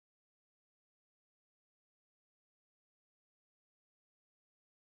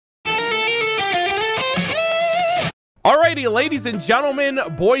Alrighty, ladies and gentlemen,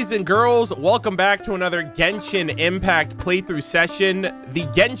 boys and girls, welcome back to another Genshin Impact playthrough session. The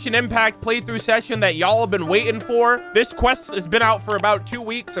Genshin Impact playthrough session that y'all have been waiting for. This quest has been out for about 2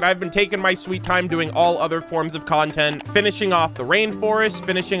 weeks, and I've been taking my sweet time doing all other forms of content, finishing off the rainforest,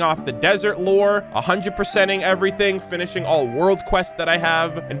 finishing off the desert lore, 100%ing everything, finishing all world quests that I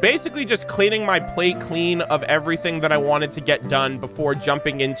have, and basically just cleaning my plate clean of everything that I wanted to get done before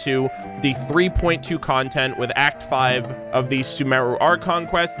jumping into the 3.2 content with Act 5 of the Sumeru Archon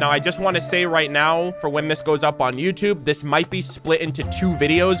Quest. Now, I just want to say right now, for when this goes up on YouTube, this might be split into 2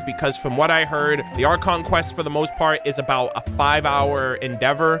 videos because from what I heard, the Archon Quest for the most part is about a 5-hour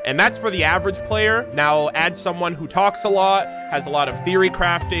endeavor, and that's for the average player. Now, add someone who talks a lot, has a lot of theory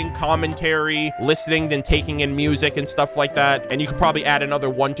crafting, commentary, listening and taking in music and stuff like that, and you could probably add another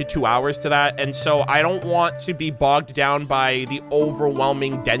 1 to 2 hours to that. And so I don't want to be bogged down by the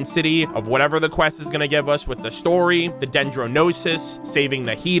overwhelming density of whatever the quest is going to give us with the story, the Dendronosis, saving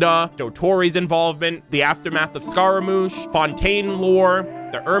Nahida, Dotori's involvement, the aftermath of Scaramouche, Fontaine lore,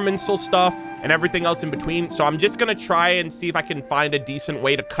 the Irminsul stuff, and everything else in between. So I'm just gonna try and see if I can find a decent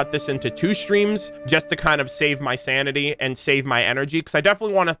way to cut this into 2 streams just to kind of save my sanity and save my energy, because I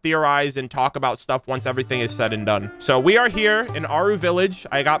definitely want to theorize and talk about stuff once everything is said and done. So we are here in Aru Village.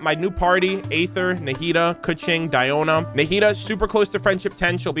 I got my new party: Aether, Nahida, Kuching, Diona. Nahida super close to Friendship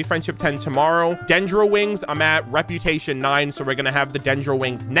 10. She'll be Friendship 10 tomorrow. Dendro Wings, I'm at Reputation 9, so we're gonna have the Dendro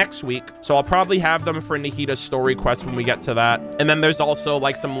Wings next week. So I'll probably have them for Nahida's story quest when we get to that. And then there's also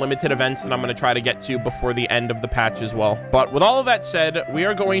like some limited events that I'm gonna try to get to before the end of the patch as well. But with all of that said, we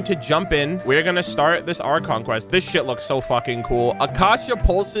are going to jump in. We're gonna start this Archon Quest. This shit looks so fucking cool. Akasha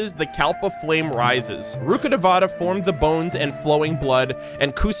pulses, the Kalpa flame rises. Rukkhadevata formed the bones and flowing blood,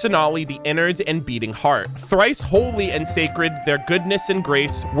 and Kusanali the innards and beating heart. Thrice holy and sacred, their goodness and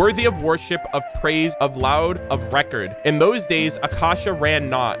grace, worthy of worship, of praise, of loud, of record. In those days, Akasha ran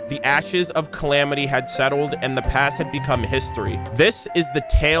not. The ashes of calamity had settled, and the past had become history. This is the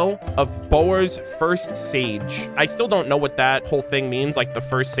tale of Boer's first sage. I still don't know what that whole thing means, like the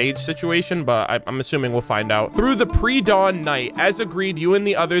first sage situation, but I'm assuming we'll find out. Through the pre-dawn night, as agreed, you and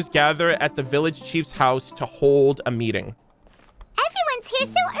the others gather at the village chief's house to hold a meeting. Everyone's here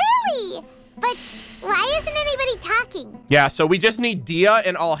so early, but why isn't anybody talking? Yeah, so we just need Dia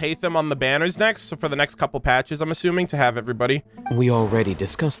and Alhaitham on the banners next, so for the next couple patches, I'm assuming, to have everybody. We already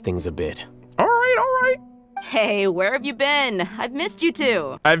discussed things a bit. All right, all right. Hey, where have you been? I've missed you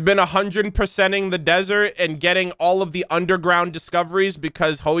too. I've been 100%ing the desert and getting all of the underground discoveries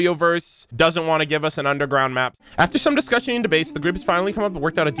because Hoyoverse doesn't want to give us an underground map. After some discussion and debates, the group has finally come up and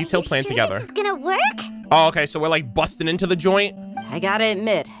worked out a detailed plan together. This is gonna work? Oh, okay, so we're like busting into the joint. I gotta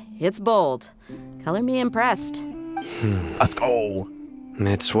admit, it's bold. Color me impressed. Let's go.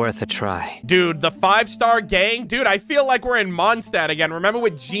 It's worth a try. Dude, the 5-star gang. Dude, I feel like we're in Mondstadt again. Remember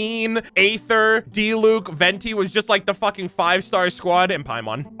with Jean, Aether, D-Luke, Venti was just like the fucking 5-star squad, and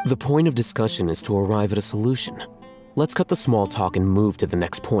Paimon. The point of discussion is to arrive at a solution. Let's cut the small talk and move to the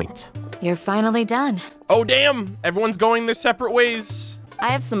next point. You're finally done. Oh, damn. Everyone's going their separate ways. I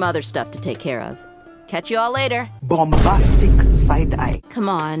have some other stuff to take care of. Catch you all later. Bombastic side eye. Come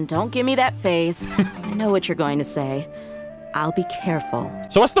on, don't give me that face. I know what you're going to say. I'll be careful.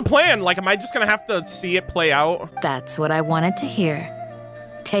 So what's the plan? Like, am I just gonna have to see it play out? That's what I wanted to hear.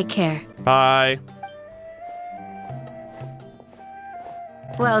 Take care. Bye.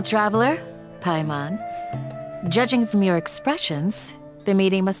 Well, traveler, Paimon, judging from your expressions, the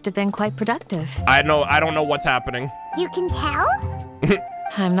meeting must have been quite productive. I don't know what's happening. You can tell?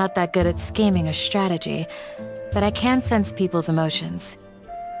 I'm not that good at scheming or strategy, but I can sense people's emotions.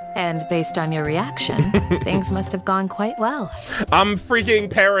 And based on your reaction, things must have gone quite well. I'm freaking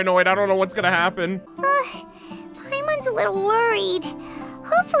paranoid. I don't know what's gonna happen. Paimon's a little worried.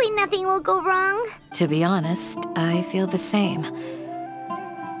 Hopefully nothing will go wrong. To be honest, I feel the same.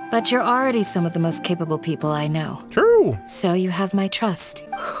 But you're already some of the most capable people I know. True. So you have my trust.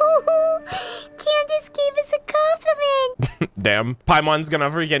 Candace gave us a compliment. Damn. Paimon's gonna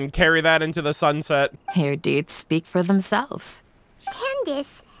freaking carry that into the sunset. Your deeds speak for themselves.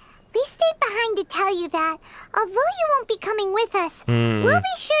 Candace, we stayed behind to tell you that, although you won't be coming with us, we'll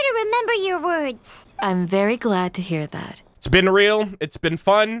be sure to remember your words. I'm very glad to hear that. It's been real, it's been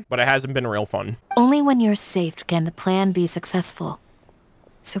fun, but it hasn't been real fun. Only when you're safe can the plan be successful.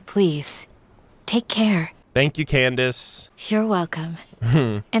 So please, take care. Thank you, Candace. You're welcome.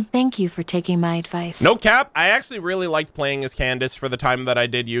 And thank you for taking my advice. No cap, I actually really liked playing as Candace for the time that I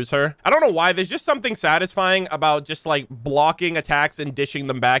did use her. I don't know why, there's just something satisfying about just like blocking attacks and dishing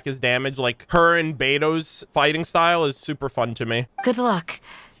them back as damage. Like her and Beto's fighting style is super fun to me. Good luck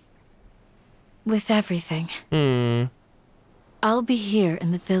with everything. I'll be here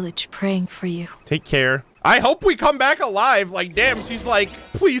in the village praying for you. Take care. I hope we come back alive. Like, damn, she's like,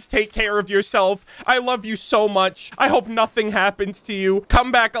 please take care of yourself. I love you so much. I hope nothing happens to you.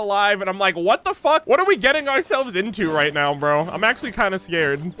 Come back alive. And I'm like, what the fuck? What are we getting ourselves into right now, bro? I'm actually kind of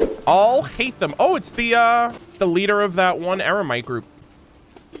scared. I'll hate them. Oh, it's the leader of that one Eremite group.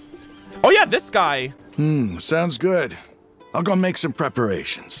 Oh, yeah, this guy. Sounds good. I'll go make some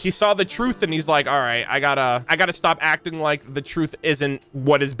preparations. He saw the truth and he's like, all right, I gotta stop acting like the truth isn't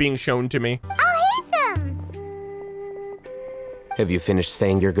what is being shown to me. I'll hate them. Have you finished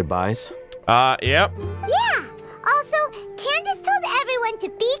saying your goodbyes? Yep. Yeah. Also, Candace told everyone to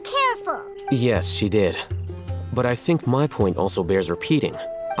be careful. Yes, she did. But I think my point also bears repeating.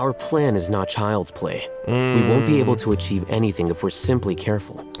 Our plan is not child's play. We won't be able to achieve anything if we're simply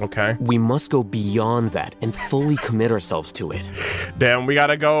careful. Okay. We must go beyond that and fully commit ourselves to it. Damn, we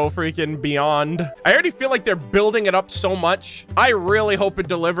gotta go freaking beyond. I already feel like they're building it up so much. I really hope it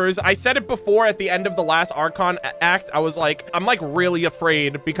delivers. I said it before at the end of the last Archon act. I was like, I'm like really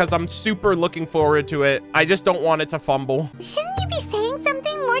afraid because I'm super looking forward to it. I just don't want it to fumble. Shouldn't you be saying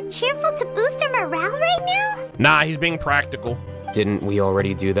something more cheerful to boost our morale right now? Nah, he's being practical. Didn't we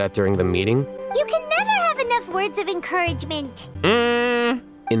already do that during the meeting? You can never have enough words of encouragement.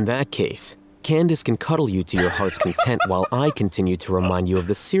 In that case, Candace can cuddle you to your heart's content while I continue to remind you of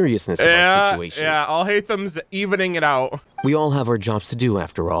the seriousness of our situation. Yeah, I'll hate them's evening it out. We all have our jobs to do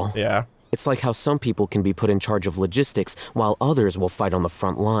after all. Yeah. It's like how some people can be put in charge of logistics while others will fight on the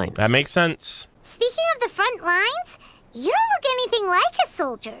front lines. That makes sense. Speaking of the front lines, you don't look anything like a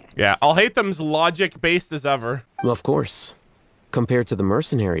soldier. Yeah, I'll hate them's logic-based as ever. Of course. Compared to the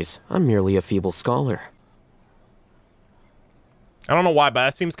mercenaries, I'm merely a feeble scholar. I don't know why, but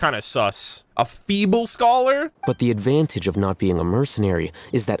that seems kind of sus. A feeble scholar? But the advantage of not being a mercenary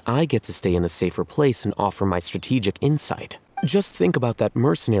is that I get to stay in a safer place and offer my strategic insight. Just think about that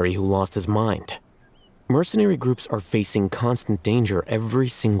mercenary who lost his mind. Mercenary groups are facing constant danger every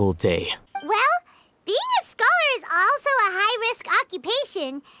single day. Well, being a scholar is also a high-risk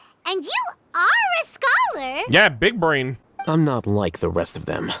occupation, and you are a scholar. Yeah, big brain. I'm not like the rest of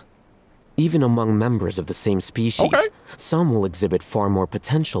them. Even among members of the same species, some will exhibit far more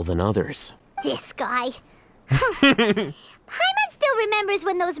potential than others. This guy. Paimon still remembers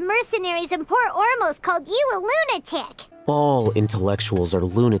when those mercenaries in Port Ormos called you a lunatic. All intellectuals are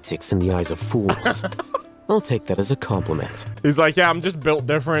lunatics in the eyes of fools. I'll take that as a compliment. He's like, yeah, I'm just built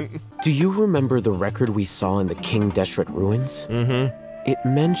different. Do you remember the record we saw in the King Deshret ruins? It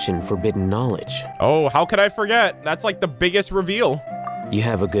mentioned forbidden knowledge. Oh, how could I forget? That's like the biggest reveal. You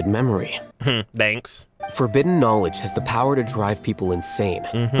have a good memory. Thanks. Forbidden knowledge has the power to drive people insane,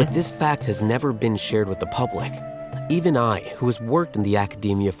 but this fact has never been shared with the public. Even I, who has worked in the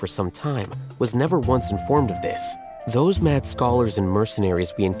academia for some time, was never once informed of this. Those mad scholars and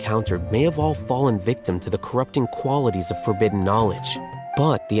mercenaries we encountered may have all fallen victim to the corrupting qualities of forbidden knowledge.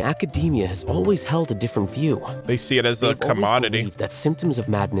 But the academia has always held a different view. They see it as a They've commodity. always believed that symptoms of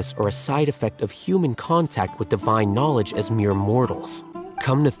madness are a side effect of human contact with divine knowledge as mere mortals.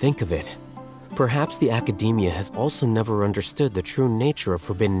 Come to think of it, perhaps the academia has also never understood the true nature of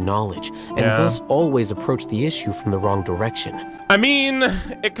forbidden knowledge, and thus always approached the issue from the wrong direction. I mean,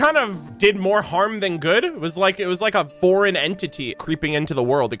 it kind of did more harm than good. It was like a foreign entity creeping into the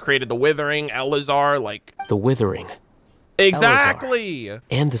world. It created the Withering, Elazar, like... The Withering. Exactly. Elazar,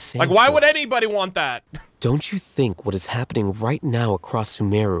 and the Sandstorms. Like, why would anybody want that? Don't you think what is happening right now across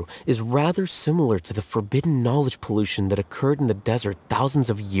Sumeru is rather similar to the forbidden knowledge pollution that occurred in the desert thousands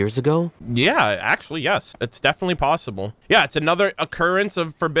of years ago? Yeah, actually, yes. It's definitely possible. Yeah, it's another occurrence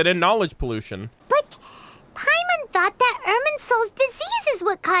of forbidden knowledge pollution. But Paimon thought that Irminsul's disease is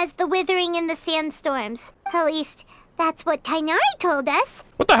what caused the withering in the sandstorms. At least, that's what Tainari told us.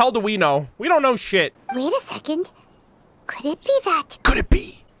 What the hell do we know? We don't know shit. Wait a second. Could it be that? Could it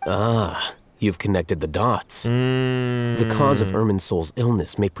be? Ah, you've connected the dots. The cause of Irminsul's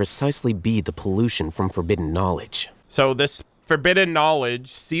illness may precisely be the pollution from forbidden knowledge. So this forbidden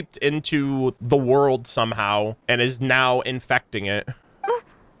knowledge seeped into the world somehow and is now infecting it. But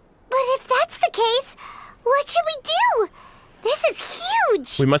if that's the case, what should we do? This is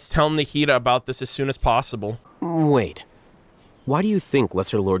huge! We must tell Nihida about this as soon as possible. Wait. Why do you think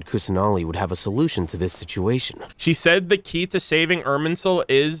Lesser Lord Kusanali would have a solution to this situation? She said the key to saving Irminsul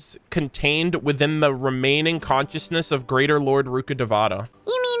is contained within the remaining consciousness of Greater Lord Rukkhadevata.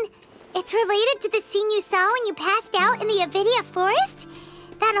 You mean it's related to the scene you saw when you passed out in the Avidia forest?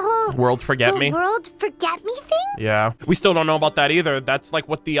 That whole... World Forget Me? World Forget Me thing? Yeah. We still don't know about that either. That's like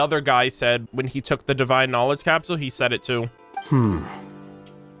what the other guy said when he took the Divine Knowledge Capsule. He said it too.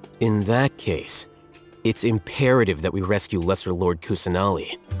 In that case, what do you think It's imperative that we rescue Lesser Lord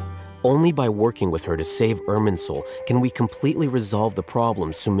Kusanali. Only by working with her to save Irminsul can we completely resolve the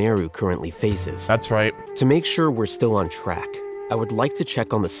problems Sumeru currently faces. That's right. To make sure we're still on track, I would like to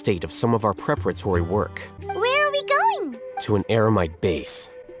check on the state of some of our preparatory work. Where are we going? To an Eremite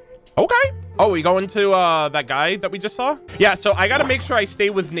base. Okay. Oh, we going to that guy that we just saw? Yeah, so I gotta make sure I stay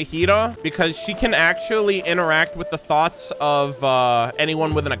with Nahida because she can actually interact with the thoughts of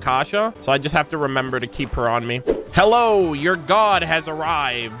anyone with an Akasha. So I just have to remember to keep her on me. Hello, your god has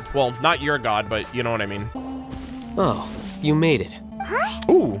arrived. Well, not your god, but you know what I mean. Oh, you made it. Huh?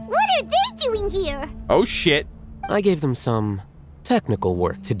 Ooh. What are they doing here? Oh, shit. I gave them some technical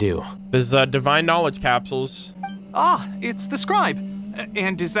work to do. There's divine knowledge capsules. Ah, it's the scribe.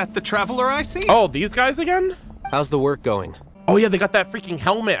 And is that the traveler I see? Oh, these guys again? How's the work going? Oh, yeah, they got that freaking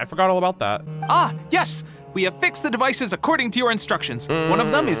helmet. I forgot all about that. Ah, yes. We have fixed the devices according to your instructions. One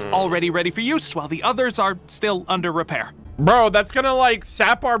of them is already ready for use, while the others are still under repair. Bro, that's gonna, like,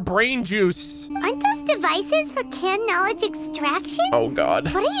 sap our brain juice. Aren't those devices for canned knowledge extraction? Oh,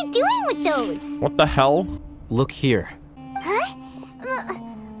 God. What are you doing with those? What the hell? Look here. Huh?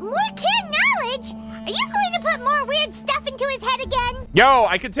 More canned knowledge? Are you going to put more weird stuff into his head again? Yo,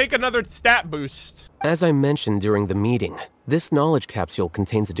 I could take another stat boost. As I mentioned during the meeting, this knowledge capsule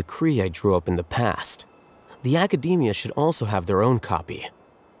contains a decree I drew up in the past. The academia should also have their own copy.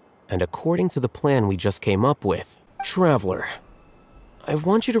 And according to the plan we just came up with, Traveler, I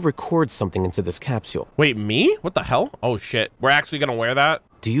want you to record something into this capsule. Wait, me? What the hell? Oh, shit. We're actually gonna wear that?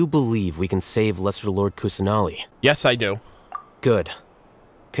 Do you believe we can save Lesser Lord Kusanali? Yes, I do. Good.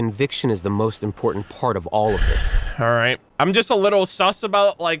 Conviction is the most important part of all of this. All right. I'm just a little sus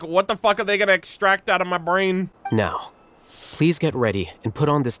about, like, what the fuck are they gonna extract out of my brain? Now, please get ready and put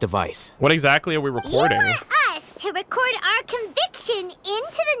on this device. What exactly are we recording? You want us to record our conviction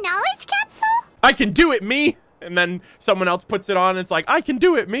into the knowledge capsule? I can do it, me! And then someone else puts it on and it's like, I can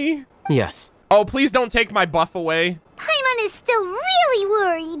do it, me! Yes. Oh, please don't take my buff away. Paimon is still really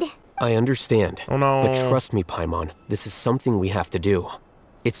worried. I understand. Oh, no. But trust me, Paimon, this is something we have to do.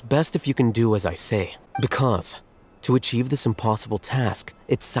 It's best if you can do as I say, because to achieve this impossible task,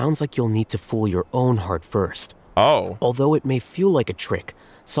 it sounds like you'll need to fool your own heart first. Oh. Although it may feel like a trick,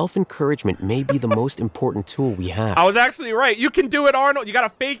 self-encouragement may be the most important tool we have. I was actually right. You can do it, Arnold. You gotta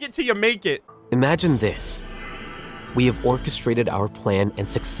fake it till you make it. Imagine this. We have orchestrated our plan and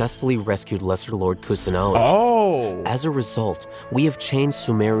successfully rescued Lesser Lord Kusanali. Oh. As a result, we have changed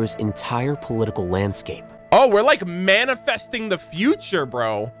Sumeru's entire political landscape. Oh, we're like manifesting the future,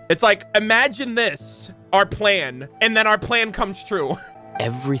 bro. It's like, imagine this, our plan, and then our plan comes true.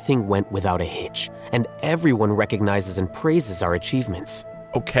 Everything went without a hitch, and everyone recognizes and praises our achievements.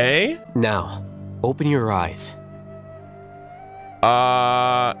 Okay. Now, open your eyes.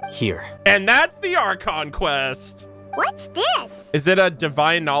 Here. And that's the Archon Quest. What's this? Is it a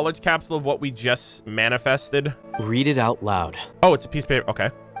divine knowledge capsule of what we just manifested? Read it out loud. Oh, it's a piece of paper. Okay.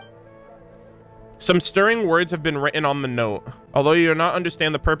 Some stirring words have been written on the note. Although you do not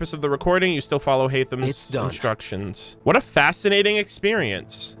understand the purpose of the recording, you still follow Hatham's instructions. What a fascinating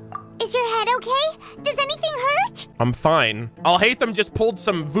experience. Is your head okay? Does anything hurt? I'm fine. Hatham just pulled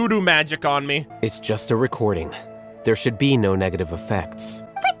some voodoo magic on me. It's just a recording. There should be no negative effects.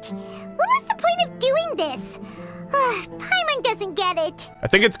 But what was the point of doing this? Paimon doesn't get it. I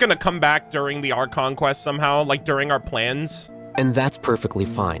think it's gonna come back during the Archon Quest somehow, like during our plans. And that's perfectly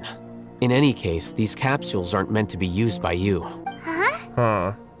fine. In any case, these capsules aren't meant to be used by you. Huh?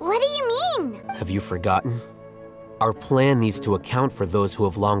 Huh. What do you mean? Have you forgotten? Our plan needs to account for those who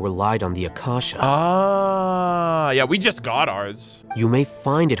have long relied on the Akasha. Ah, yeah, we just got ours. You may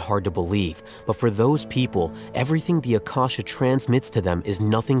find it hard to believe, but for those people, everything the Akasha transmits to them is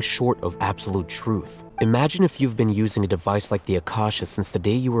nothing short of absolute truth. Imagine if you've been using a device like the Akasha since the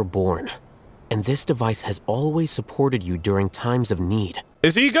day you were born, and this device has always supported you during times of need.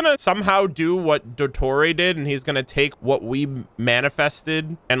 Is he gonna somehow do what Dottore did and he's gonna take what we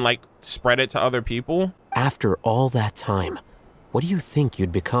manifested and like spread it to other people? After all that time, what do you think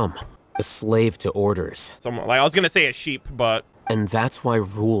you'd become? A slave to orders. Like I was gonna say a sheep, but... And that's why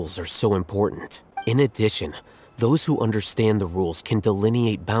rules are so important. In addition, those who understand the rules can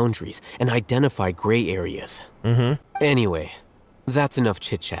delineate boundaries and identify gray areas. Anyway, that's enough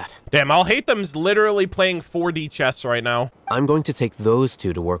chit-chat. Damn, Hatham's literally playing 4D chess right now. I'm going to take those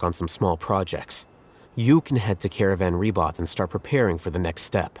two to work on some small projects. You can head to Caravan Rebot and start preparing for the next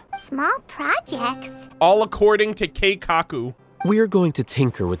step. Small projects? All according to Keikaku. We're going to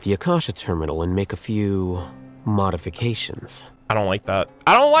tinker with the Akasha terminal and make a few modifications. I don't like that.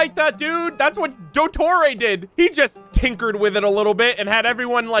 I don't like that, dude. That's what Dottore did. He just tinkered with it a little bit and had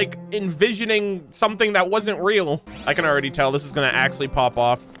everyone like envisioning something that wasn't real. I can already tell this is gonna actually pop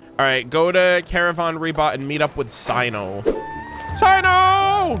off. All right, go to Caravan Rebot and meet up with Sino.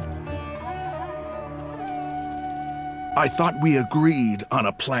 Sino! I thought we agreed on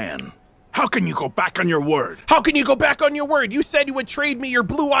a plan. How can you go back on your word? How can you go back on your word? You said you would trade me your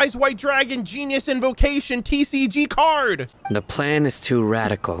Blue Eyes White Dragon Genius Invocation TCG card. The plan is too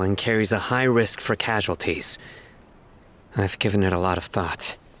radical and carries a high risk for casualties. I've given it a lot of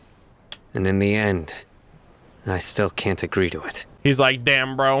thought. And in the end, I still can't agree to it. He's like,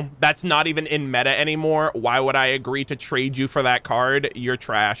 damn, bro, that's not even in meta anymore. Why would I agree to trade you for that card? You're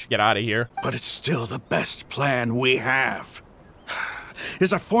trash. Get out of here. But it's still the best plan we have.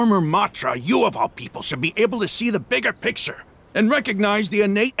 As a former Matra, you of all people should be able to see the bigger picture and recognize the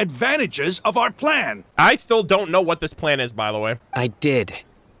innate advantages of our plan. I still don't know what this plan is, by the way. I did.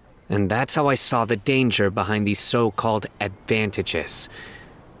 And that's how I saw the danger behind these so-called advantages.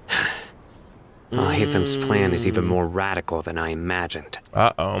 Hatham's plan is even more radical than I imagined.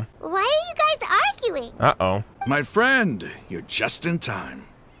 Uh-oh. Why are you guys arguing? Uh-oh. My friend, you're just in time.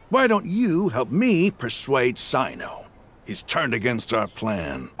 Why don't you help me persuade Sino? He's turned against our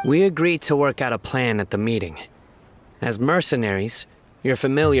plan. We agreed to work out a plan at the meeting. As mercenaries, you're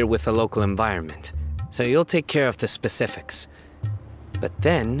familiar with the local environment, so you'll take care of the specifics. But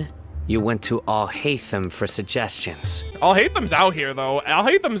then, you went to Alhaitham for suggestions. Alhaitham's out here, though.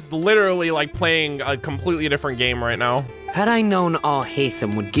 Alhaitham's literally, like, playing a completely different game right now. Had I known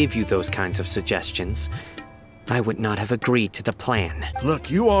Alhaitham would give you those kinds of suggestions, I would not have agreed to the plan. Look,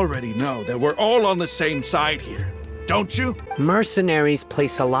 you already know that we're all on the same side here, don't you? Mercenaries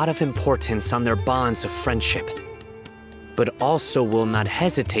place a lot of importance on their bonds of friendship, but also will not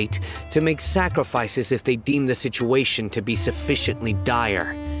hesitate to make sacrifices if they deem the situation to be sufficiently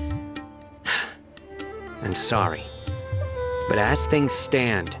dire. I'm sorry, but as things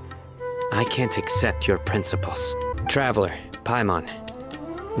stand, I can't accept your principles. Traveler, Paimon,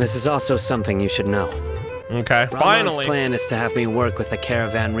 this is also something you should know. Okay, Ramon's finally. plan is to have me work with the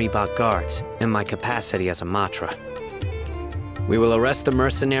Caravan Rebot guards in my capacity as a Matra. We will arrest the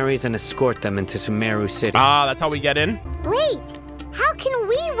mercenaries and escort them into Sumeru City. Ah, that's how we get in? Wait, how can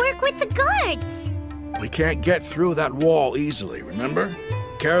we work with the guards? We can't get through that wall easily, remember?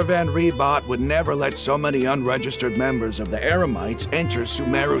 Caravan Rebot would never let so many unregistered members of the Eremites enter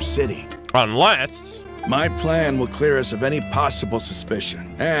Sumeru City. Unless... My plan will clear us of any possible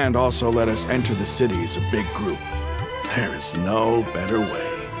suspicion, and also let us enter the city as a big group. There is no better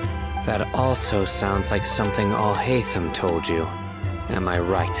way. That also sounds like something Alhaitham told you. Am I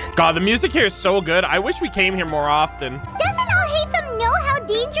right? God, the music here is so good. I wish we came here more often. Doesn't Alhaitham know how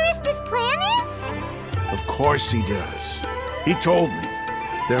dangerous this plan is? Of course he does. He told me,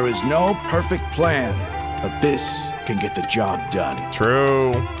 there is no perfect plan, but this can get the job done.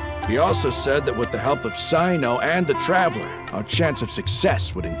 True. He also said that with the help of Sino and the Traveler, our chance of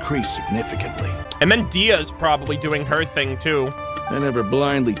success would increase significantly. And then Dia's probably doing her thing, too. I never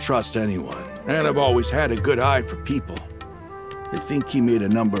blindly trust anyone, and I've always had a good eye for people. I think he made a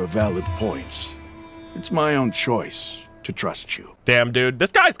number of valid points. It's my own choice to trust you. Damn, dude.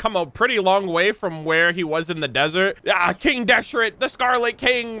 This guy's come a pretty long way from where he was in the desert. Ah, King Deshret, the Scarlet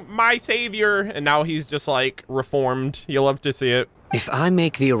King, my savior. And now he's just, like, reformed. You'll love to see it. If I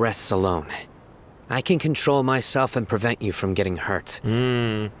make the arrests alone, I can control myself and prevent you from getting hurt.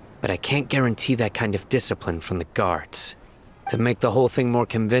 But I can't guarantee that kind of discipline from the guards. To make the whole thing more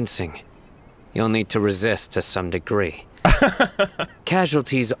convincing, you'll need to resist to some degree.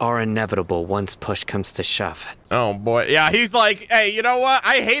 Casualties are inevitable once push comes to shove. Oh boy. Yeah, he's like, hey, you know what?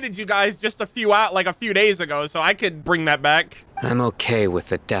 I hated you guys just a few days ago, so I could bring that back. I'm okay with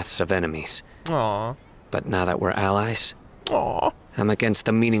the deaths of enemies. Aw. But now that we're allies, Aw. I'm against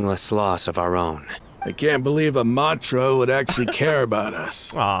the meaningless loss of our own. I can't believe a Matra would actually care about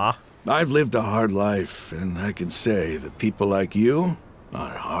us. Aw. I've lived a hard life, and I can say that people like you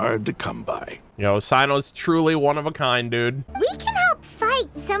are hard to come by. Yo, Sino's truly one of a kind, dude. We can help fight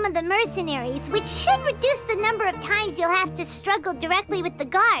some of the mercenaries, which should reduce the number of times you'll have to struggle directly with the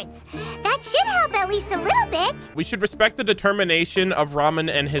guards. That should help at least a little bit. We should respect the determination of Ramen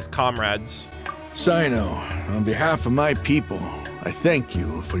and his comrades. Sino, on behalf of my people, I thank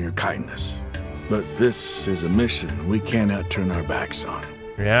you for your kindness. But this is a mission we cannot turn our backs on.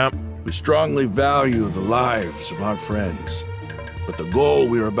 Yeah. We strongly value the lives of our friends, but the goal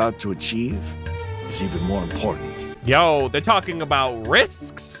we are about to achieve is even more important. Yo, they're talking about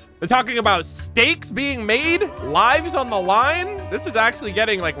risks? They're talking about stakes being made, lives on the line. This is actually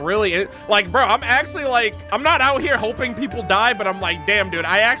getting like really, like, bro, I'm actually like, I'm not out here hoping people die, but I'm like, damn, dude,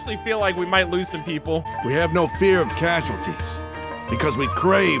 I actually feel like we might lose some people. We have no fear of casualties because we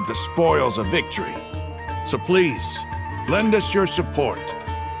crave the spoils of victory. So please, lend us your support.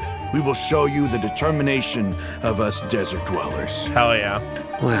 We will show you the determination of us desert dwellers. Hell yeah.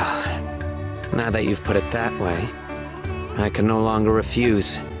 Well, now that you've put it that way, I can no longer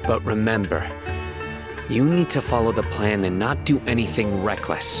refuse. But remember, you need to follow the plan and not do anything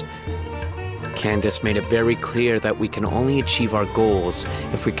reckless. Candace made it very clear that we can only achieve our goals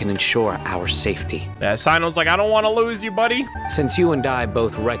if we can ensure our safety. Yeah, Sino's like, I don't want to lose you, buddy. Since you and I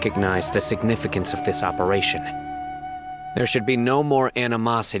both recognize the significance of this operation, there should be no more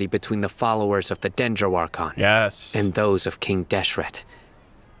animosity between the followers of the Dendro Archon and those of King Deshret.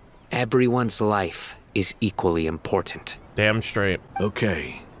 Everyone's life is equally important. Damn straight.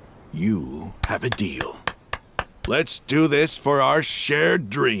 Okay, you have a deal. Let's do this for our shared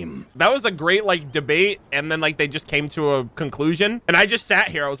dream. That was a great, like, debate, and then, like, they just came to a conclusion, and I just sat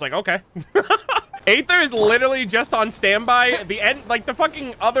here. I was like, okay. Aether is literally just on standby. The end, like, the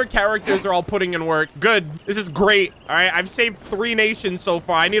fucking other characters are all putting in work. Good. This is great. All right, I've saved 3 nations so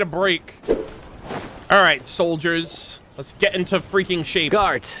far. I need a break. All right, soldiers. Let's get into freaking shape.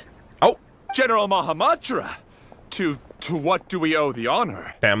 Guards. Oh. General Mahamatra. To what do we owe the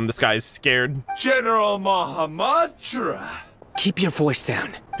honor? Damn, this guy's scared. General Mahamatra! Keep your voice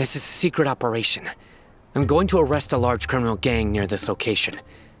down. This is a secret operation. I'm going to arrest a large criminal gang near this location.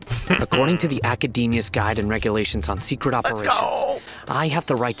 According to the Academia's Guide and Regulations on Secret Operations, I have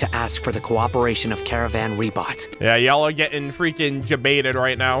the right to ask for the cooperation of Caravan Rebot. Yeah, y'all are getting freaking debated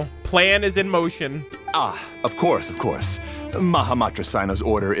right now. Plan is in motion. Ah, of course, of course. Mahamatra Sino's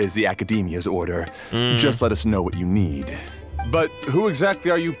order is the Academia's order. Just let us know what you need. But who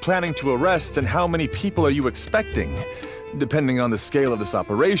exactly are you planning to arrest, and how many people are you expecting? Depending on the scale of this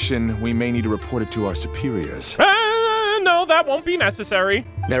operation, we may need to report it to our superiors. No, that won't be necessary.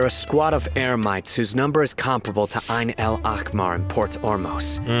 They're a squad of Eremites whose number is comparable to Ain El Akhmar in Port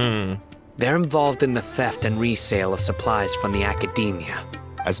Ormos. They're involved in the theft and resale of supplies from the Academia.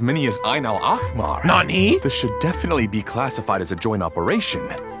 As many as Ain El Akhmar? Nani? This should definitely be classified as a joint operation.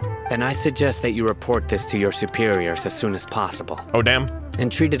 Then I suggest that you report this to your superiors as soon as possible. Oh, damn.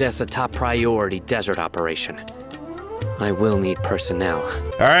 And treat it as a top priority desert operation. I will need personnel.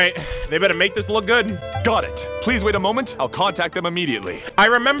 All right, they better make this look good. Got it. Please wait a moment. I'll contact them immediately. I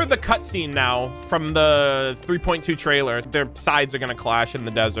remember the cutscene now from the 3.2 trailer. Their sides are gonna clash in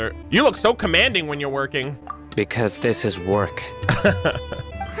the desert. You look so commanding when you're working. Because this is work.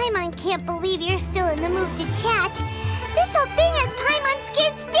 Paimon can't believe you're still in the mood to chat. This whole thing has Paimon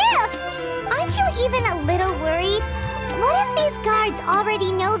scared stiff. Aren't you even a little worried? What if these guards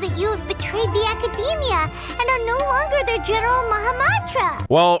already know that you have betrayed the Academia and are no longer their General Mahamatra?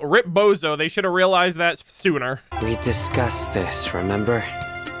 Well, rip Bozo, they should have realized that sooner. We discussed this, remember?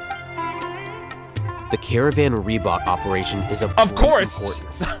 The Caravan Rebot operation is of great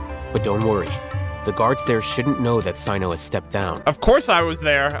importance. But don't worry. The guards there shouldn't know that Sino has stepped down. Of course I was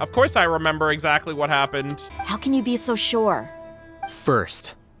there. Of course I remember exactly what happened. How can you be so sure?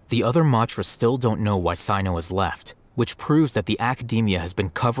 First, the other Matra still don't know why Sino has left, which proves that the Academia has been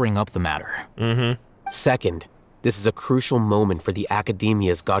covering up the matter. Second, this is a crucial moment for the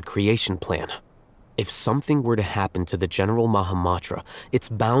Academia's God creation plan. If something were to happen to the General Mahamatra, it's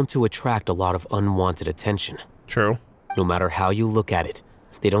bound to attract a lot of unwanted attention. True. No matter how you look at it,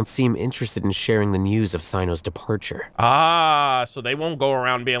 they don't seem interested in sharing the news of Sino's departure. Ah, so they won't go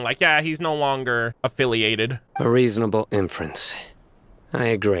around being like, yeah, he's no longer affiliated. A reasonable inference. I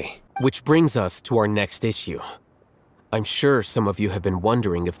agree. Which brings us to our next issue. I'm sure some of you have been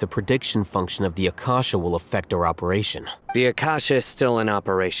wondering if the prediction function of the Akasha will affect our operation. The Akasha is still in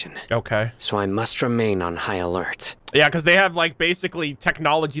operation. Okay. So I must remain on high alert. Yeah, because they have, like, basically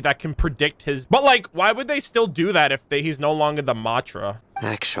technology that can predict his... But, like, why would they still do that if he's no longer the Matra?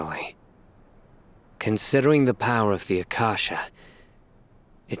 Actually, considering the power of the Akasha,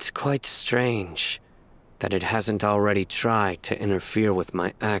 it's quite strange that it hasn't already tried to interfere with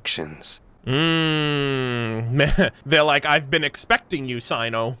my actions. They're like, I've been expecting you,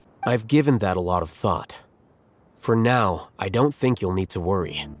 Sino. I've given that a lot of thought. For now, I don't think you'll need to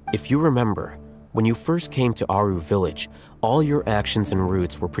worry. If you remember, when you first came to Aru Village, all your actions and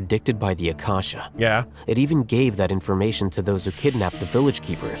routes were predicted by the Akasha. Yeah. It even gave that information to those who kidnapped the village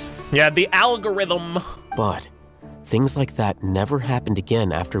keepers. Yeah, the algorithm. But things like that never happened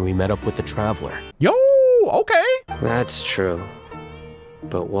again after we met up with the Traveler. Yo, okay. That's true.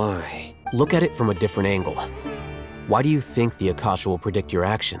 But why? Look at it from a different angle. Why do you think the Akasha will predict your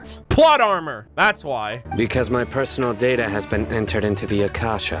actions? Plot armor, that's why. Because my personal data has been entered into the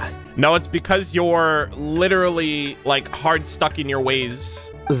Akasha. No, it's because you're literally, like, hard stuck in your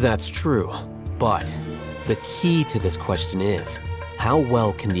ways. That's true, but the key to this question is, how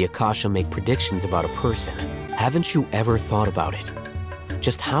well can the Akasha make predictions about a person? Haven't you ever thought about it?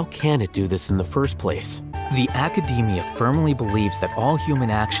 Just how can it do this in the first place? The academia firmly believes that all human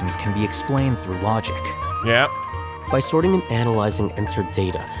actions can be explained through logic. Yeah. By sorting and analyzing entered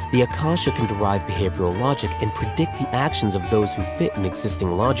data, the Akasha can derive behavioral logic and predict the actions of those who fit an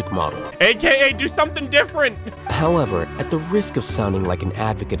existing logic model. AKA do something different! However, at the risk of sounding like an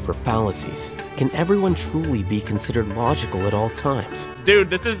advocate for fallacies, can everyone truly be considered logical at all times? Dude,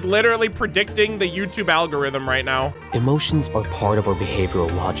 this is literally predicting the YouTube algorithm right now. Emotions are part of our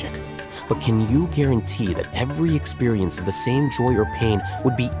behavioral logic. But can you guarantee that every experience of the same joy or pain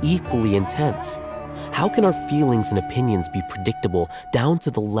would be equally intense? How can our feelings and opinions be predictable down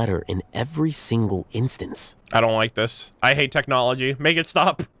to the letter in every single instance? I don't like this. I hate technology. Make it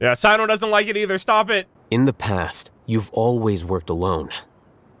stop. Yeah, Sino doesn't like it either. Stop it. In the past, you've always worked alone.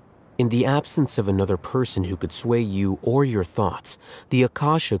 In the absence of another person who could sway you or your thoughts, the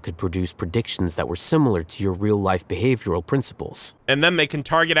Akasha could produce predictions that were similar to your real-life behavioral principles. And then they can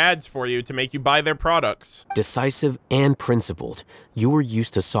target ads for you to make you buy their products. Decisive and principled, you were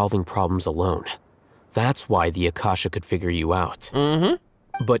used to solving problems alone. That's why the Akasha could figure you out.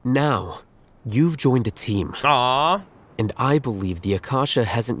 But now, you've joined a team. Aww. And I believe the Akasha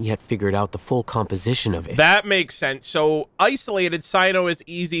hasn't yet figured out the full composition of it. That makes sense. So isolated Sino is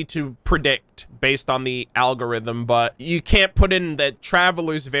easy to predict based on the algorithm, but you can't put in the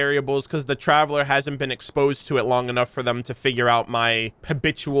traveler's variables because the traveler hasn't been exposed to it long enough for them to figure out my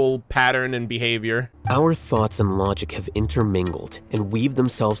habitual pattern and behavior. Our thoughts and logic have intermingled and weaved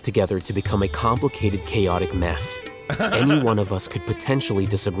themselves together to become a complicated, chaotic mess. Any one of us could potentially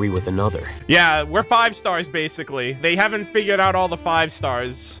disagree with another. Yeah, we're 5 stars basically. They haven't figured out all the 5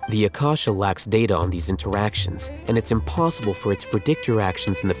 stars. The Akasha lacks data on these interactions, and it's impossible for it to predict your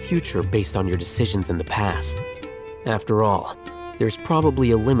actions in the future based on your decisions in the past. After all, there's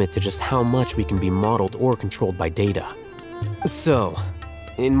probably a limit to just how much we can be modeled or controlled by data. So,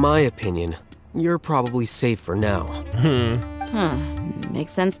 in my opinion, you're probably safe for now.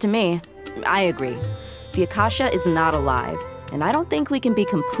 Makes sense to me. I agree. The Akasha is not alive, and I don't think we can be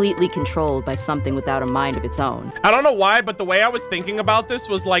completely controlled by something without a mind of its own. I don't know why, but the way I was thinking about this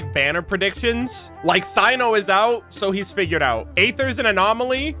was like banner predictions. Like Sino is out, so he's figured out. Aether's an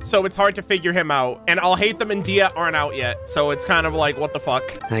anomaly, so it's hard to figure him out. And I'll Hate Them and Dia aren't out yet, so it's kind of like, what the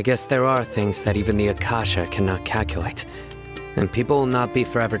fuck? I guess there are things that even the Akasha cannot calculate. And people will not be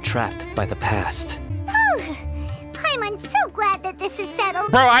forever trapped by the past. I'm so glad that this is settled.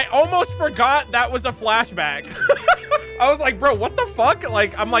 Bro, I almost forgot that was a flashback. I was like, bro, what the fuck?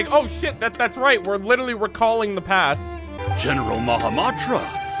 Like, I'm like, oh shit, that's right. We're literally recalling the past. General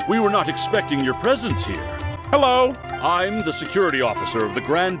Mahamatra, we were not expecting your presence here. Hello. I'm the security officer of the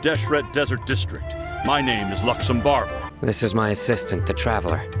Grand Deshret Desert District. My name is Luxembarbo. This is my assistant, the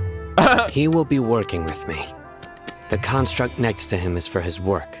Traveler. He will be working with me. The construct next to him is for his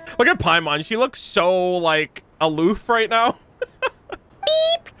work. Look at Paimon. She looks so, like, aloof right now.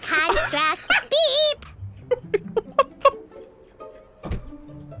 Beep! Construct! Beep!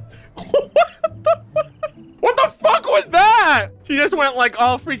 What the fuck was that? She just went, like,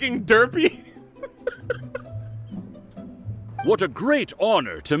 all freaking derpy. What a great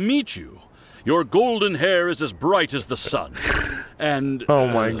honor to meet you. Your golden hair is as bright as the sun. And... oh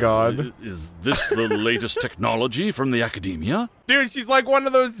my god. Is this the latest technology from the academia? Dude, she's like one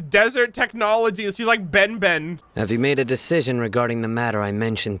of those desert technologies. She's like Ben. Have you made a decision regarding the matter I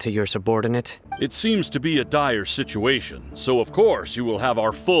mentioned to your subordinate? It seems to be a dire situation, so of course you will have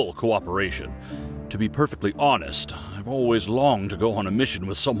our full cooperation. To be perfectly honest, I've always longed to go on a mission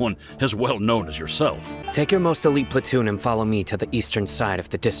with someone as well known as yourself. Take your most elite platoon and follow me to the eastern side of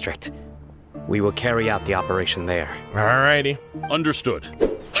the district. We will carry out the operation there. Alrighty. Understood.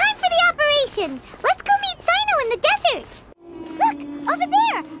 It's time for the operation! Let's go meet Sino in the desert! Look, over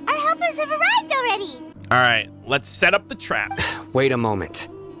there! Our helpers have arrived already! Alright, let's set up the trap. Wait a moment.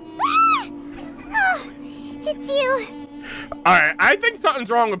 Ah! Oh, it's you. Alright, I think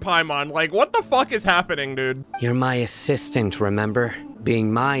something's wrong with Paimon. Like, what the fuck is happening, dude? You're my assistant, remember?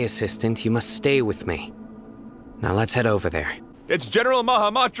 Being my assistant, you must stay with me. Now let's head over there. It's General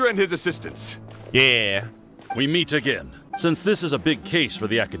Mahamatra and his assistants. Yeah. We meet again. Since this is a big case for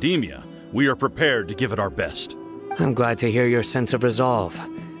the academia, we are prepared to give it our best. I'm glad to hear your sense of resolve.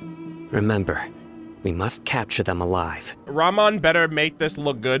 Remember, We must capture them alive. Ramon better make this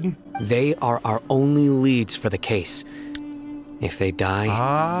look good. They are our only leads for the case. If they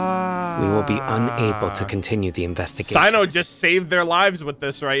die, we will be unable to continue the investigation. Sino just saved their lives with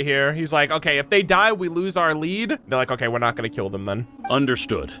this right here. He's like, okay, if they die, we lose our lead. They're like, okay, we're not going to kill them then.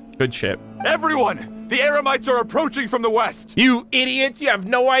 Understood. Good shit. Everyone! The Eremites are approaching from the west! You idiots! You have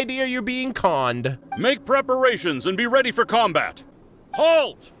no idea you're being conned. Make preparations and be ready for combat.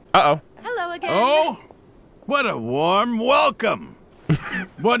 Halt! Uh-oh. Hello again. Oh? What a warm welcome.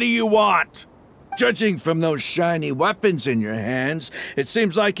 What do you want? Judging from those shiny weapons in your hands, it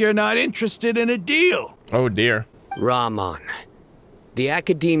seems like you're not interested in a deal. Oh, dear. Ramon, the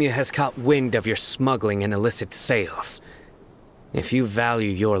Academia has caught wind of your smuggling and illicit sales. If you value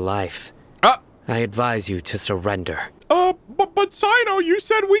your life, I advise you to surrender. But Sino, you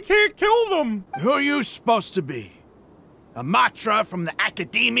said we can't kill them. Who are you supposed to be? A Matra from the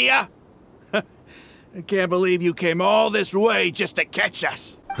Academia? I can't believe you came all this way just to catch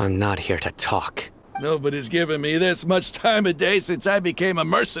us. I'm not here to talk. Nobody's given me this much time of day since I became a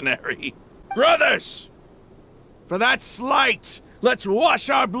mercenary. Brothers! For that slight, let's wash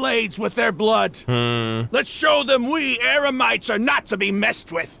our blades with their blood. Let's show them we Eremites are not to be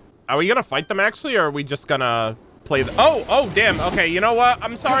messed with. Are we gonna fight them actually, or are we just gonna play the— Oh, damn. Okay, you know what?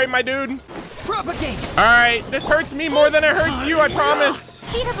 I'm sorry, my dude. Propagate! All right, this hurts me more than it hurts you, I promise.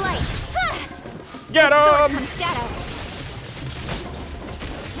 Speed of light. Get him! Shadow.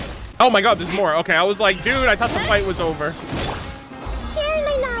 Oh my god, there's more. Okay, I was like, dude, I thought the fight was over. Share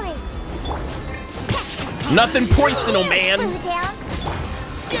my knowledge. Nothing personal, man.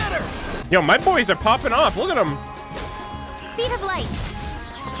 Scatter! Yo, my boys are popping off. Look at them. Speed of light.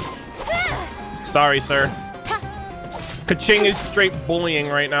 Sorry, sir. Ka-ching is straight bullying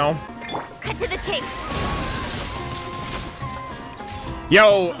right now. Cut to the chase.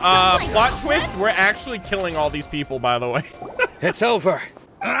 Yo, plot twist, we're actually killing all these people, by the way. It's over.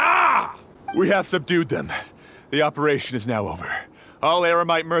 We have subdued them. The operation is now over. All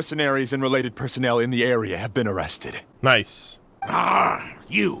Eremite mercenaries and related personnel in the area have been arrested. Nice.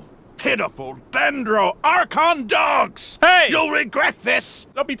 You pitiful Dendro Archon dogs! Hey! You'll regret this!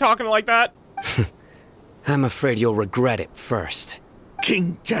 Don't be talking like that. I'm afraid you'll regret it first.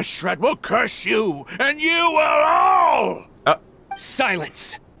 King Jeshret will curse you, and you will all!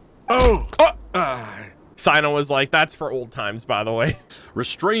 Silence! Sino was like, that's for old times, by the way.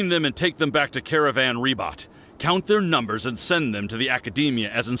 Restrain them and take them back to Caravan Rebot. Count their numbers and send them to the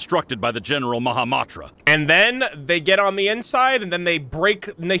Academia as instructed by the General Mahamatra. And then they get on the inside, and then they break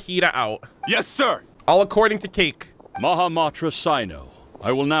Nahida out. Yes, sir! All according to Cake. Mahamatra Sino,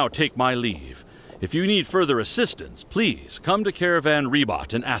 I will now take my leave. If you need further assistance, please come to Caravan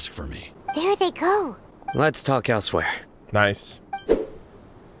Rebot and ask for me. There they go. Let's talk elsewhere. Nice.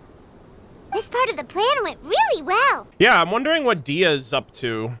 This part of the plan went really well. Yeah, I'm wondering what Dia's up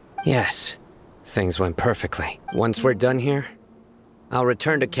to. Yes, things went perfectly. Once we're done here, I'll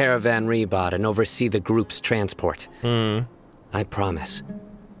return to Caravan Rebot and oversee the group's transport. I promise.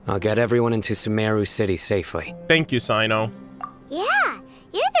 I'll get everyone into Sumeru City safely. Thank you, Sino. Yeah,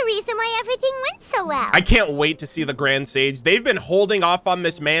 you're the reason why everything went so well. I can't wait to see the Grand Sage. They've been holding off on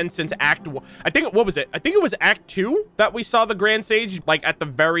this man since Act 1. I think, what was it? I think it was Act 2 that we saw the Grand Sage, like, at the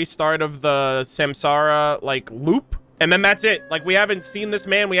very start of the Samsara, like, loop. And then that's it. Like, we haven't seen this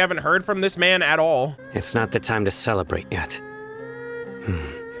man. We haven't heard from this man at all. It's not the time to celebrate yet.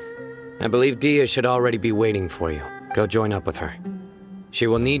 I believe Dia should already be waiting for you. Go join up with her. She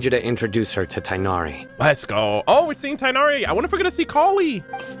will need you to introduce her to Tainari. Let's go. Oh, we're seeing Tainari. I wonder if we're gonna see Kali.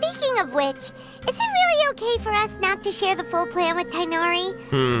 Speaking of which, is it really okay for us not to share the full plan with Tainari?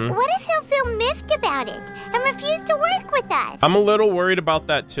 What if he'll feel miffed about it and refuse to work with us? I'm a little worried about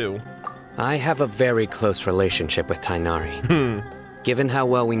that too. I have a very close relationship with Tainari. Given how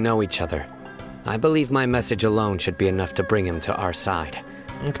well we know each other, I believe my message alone should be enough to bring him to our side.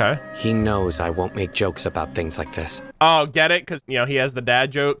 Okay. He knows I won't make jokes about things like this. Oh, get it? Because, you know, he has the dad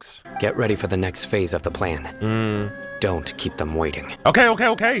jokes. Get ready for the next phase of the plan. Don't keep them waiting.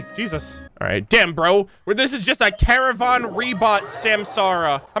 Okay. Jesus. All right. Damn, bro. This is just a Caravan Rebot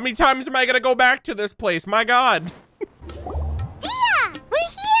Samsara. How many times am I going to go back to this place? My God. Dia, we're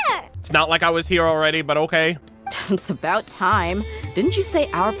here. It's not like I was here already, but okay. It's about time. Didn't you say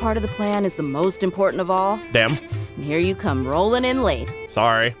our part of the plan is the most important of all? Damn. And here you come rolling in late.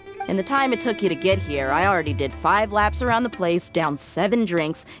 Sorry. In the time it took you to get here, I already did 5 laps around the place, downed 7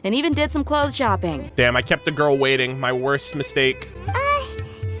 drinks, and even did some clothes shopping. Damn, I kept the girl waiting. My worst mistake.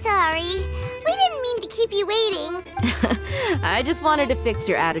 Sorry. We didn't mean to keep keep you waiting. I just wanted to fix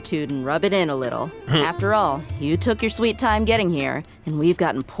your attitude and rub it in a little. After all, you took your sweet time getting here, and we've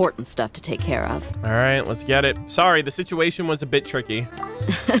got important stuff to take care of. All right, let's get it. Sorry, the situation was a bit tricky.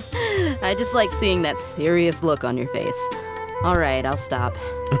 I just like seeing that serious look on your face. All right, I'll stop.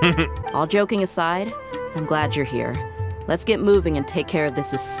 All joking aside, I'm glad you're here. Let's get moving and take care of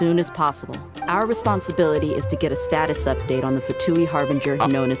this as soon as possible. Our responsibility is to get a status update on the Fatui Harbinger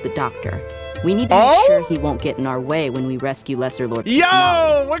known as the Doctor. We need to make sure he won't get in our way when we rescue Lesser Lord Kusanagi.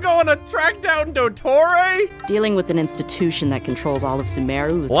 Yo, we're going to track down Dottore? Dealing with an institution that controls all of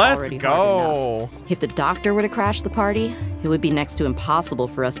Sumeru is already hard enough. If the Doctor were to crash the party, it would be next to impossible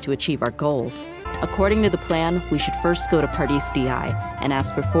for us to achieve our goals. According to the plan, we should first go to Pardis Di and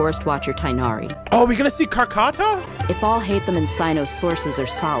ask for Forest Watcher Tainari. Oh, we gonna see Karkata? If all Hatham and Sino's sources are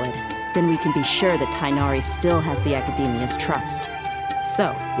solid, then we can be sure that Tainari still has the Academia's trust.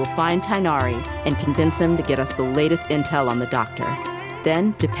 So, we'll find Tainari and convince him to get us the latest intel on the Doctor.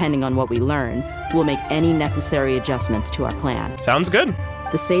 Then, depending on what we learn, we'll make any necessary adjustments to our plan. Sounds good.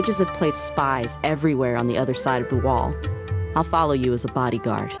 The sages have placed spies everywhere on the other side of the wall. I'll follow you as a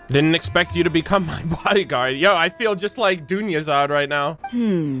bodyguard. Didn't expect you to become my bodyguard. Yo, I feel just like Dunyazad right now.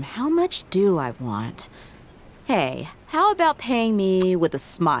 How much do I want? Hey, how about paying me with a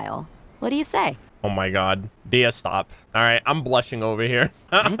smile? What do you say? Oh my god. Dia, stop. All right, I'm blushing over here.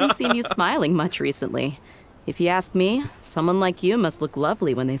 I haven't seen you smiling much recently. If you ask me, someone like you must look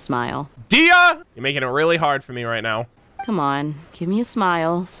lovely when they smile. Dia! You're making it really hard for me right now. Come on, give me a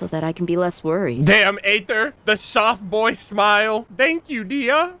smile so that I can be less worried. Damn, Aether, the soft boy smile. Thank you,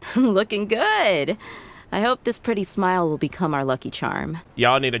 Dia. Looking good. I hope this pretty smile will become our lucky charm.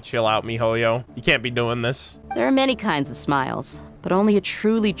 Y'all need to chill out, miHoYo. You can't be doing this. There are many kinds of smiles, but only a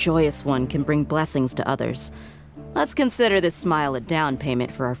truly joyous one can bring blessings to others. Let's consider this smile a down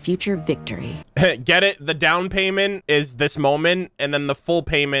payment for our future victory. Get it? The down payment is this moment, and then the full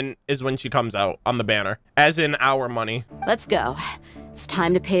payment is when she comes out on the banner, as in our money. Let's go. It's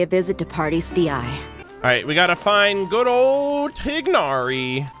time to pay a visit to Pardis Di. All right, we gotta find good old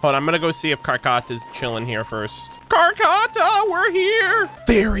Tignari. Hold on, I'm gonna go see if Karkata's chilling here first. Karkata, we're here.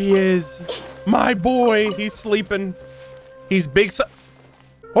 There he is. My boy, he's sleeping. He's big.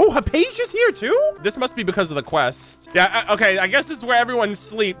 Oh, Hypatia's here too? This must be because of the quest. Yeah, okay, I guess this is where everyone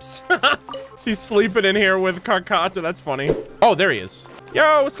sleeps. She's sleeping in here with Karkata, that's funny. Oh, there he is.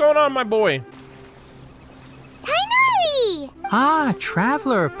 Yo, what's going on, my boy? Tainari! Ah,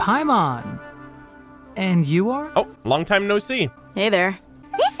 Traveler, Paimon. And you are? Oh, long time no see. Hey there.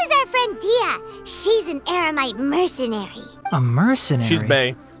 This is our friend Dia. She's an Aramite mercenary. A mercenary? She's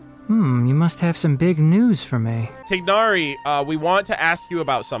bae. You must have some big news for me. Tignari, we want to ask you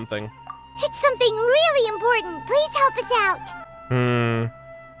about something. It's something really important. Please help us out.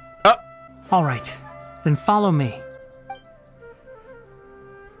 All right, then follow me.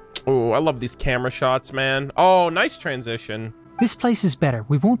 Oh, I love these camera shots, man. Oh, nice transition. This place is better.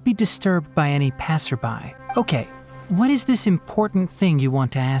 We won't be disturbed by any passerby. Okay, what is this important thing you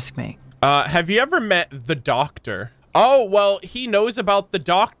want to ask me? Have you ever met the Doctor? Oh, well, he knows about the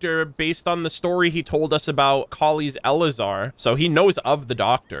Doctor based on the story he told us about Kali's Elazar. So he knows of the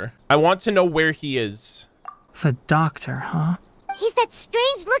Doctor. I want to know where he is. The Doctor, huh? He's that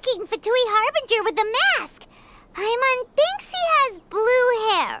strange-looking Fatui Harbinger with the mask. Paimon thinks he has blue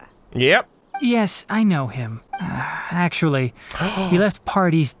hair. Yep. Yes, I know him. Actually, he left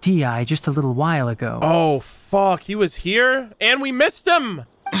Pardis Di just a little while ago. Oh, fuck. He was here? And we missed him.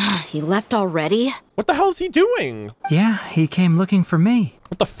 He left already? What the hell's he doing? Yeah, he came looking for me.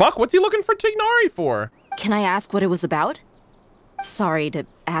 What the fuck? What's he looking for Tignari for? Can I ask what it was about? Sorry to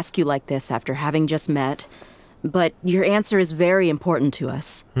ask you like this after having just met, but your answer is very important to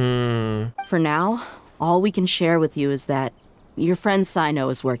us. For now, all we can share with you is that your friend Sino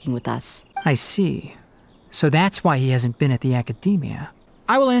is working with us. I see. So that's why he hasn't been at the Academia.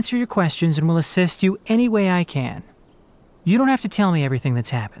 I will answer your questions and will assist you any way I can. You don't have to tell me everything that's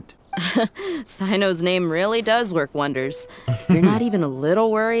happened. Sino's name really does work wonders. You're not even a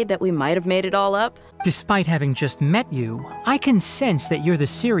little worried that we might have made it all up? Despite having just met you, I can sense that you're the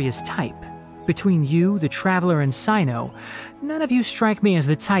serious type. Between you, the Traveler, and Sino, none of you strike me as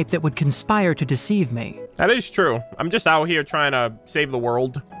the type that would conspire to deceive me. That is true. I'm just out here trying to save the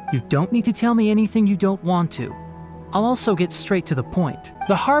world. You don't need to tell me anything you don't want to. I'll also get straight to the point.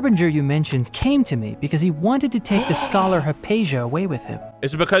 The Harbinger you mentioned came to me because he wanted to take the scholar Hypatia away with him.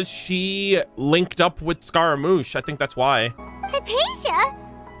 Is it because she linked up with Scaramouche? I think that's why. Hypatia?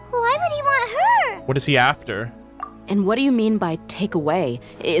 Why would he want her? What is he after? And what do you mean by take away?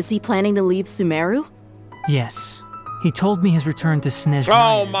 Is he planning to leave Sumeru? Yes. He told me his return to Snezhnaya.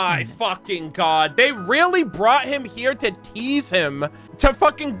 Oh my fucking god. They really brought him here to tease him. To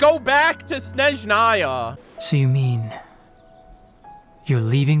fucking go back to Snezhnaya. So you mean you're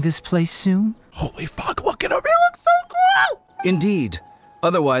leaving this place soon? Holy fuck, look at him. He looks so cool. Indeed.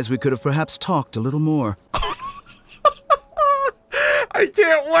 Otherwise, we could have perhaps talked a little more. I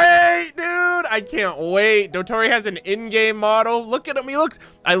can't wait, dude. I can't wait. Dotori has an in-game model. Look at him. He looks...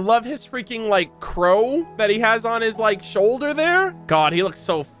 I love his freaking, like, crow that he has on his, like, shoulder there. God, he looks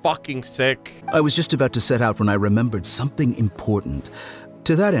so fucking sick. I was just about to set out when I remembered something important.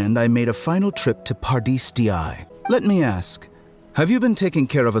 To that end, I made a final trip to Pardis Di. Let me ask, have you been taking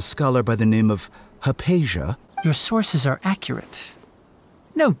care of a scholar by the name of Hypatia? Your sources are accurate.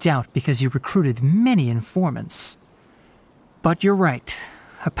 No doubt because you recruited many informants. But you're right.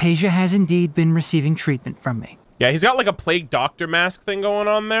 Hypatia has indeed been receiving treatment from me. Yeah, he's got like a plague doctor mask thing going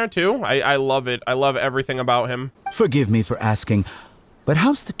on there too. I love it. I love everything about him. Forgive me for asking, but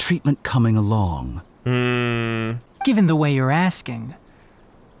how's the treatment coming along? Given the way you're asking,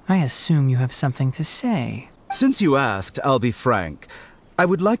 I assume you have something to say. Since you asked, I'll be frank. I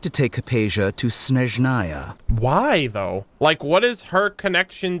would like to take Hypatia to Snezhnaya. Why, though? Like, what is her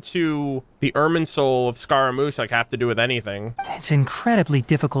connection to the Ermine soul of Scaramouche, like, have to do with anything? It's incredibly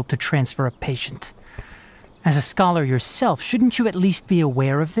difficult to transfer a patient. As a scholar yourself, shouldn't you at least be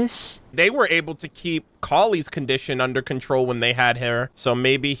aware of this? They were able to keep Collie's condition under control when they had her, so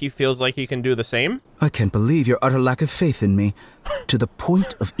maybe he feels like he can do the same? I can't believe your utter lack of faith in me, to the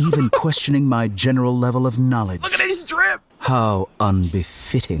point of even questioning my general level of knowledge. Look at his drip! How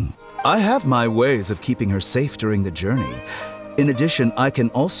unbefitting. I have my ways of keeping her safe during the journey. In addition, I can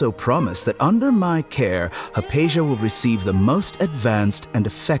also promise that under my care, Hypatia will receive the most advanced and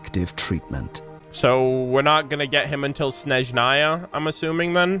effective treatment. So we're not gonna get him until Snezhnaya, I'm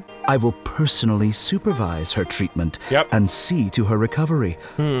assuming then? I will personally supervise her treatment and see to her recovery.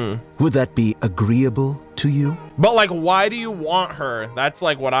 Would that be agreeable to you? But like, why do you want her? That's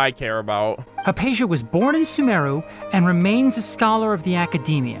like what I care about. Hypatia was born in Sumeru and remains a scholar of the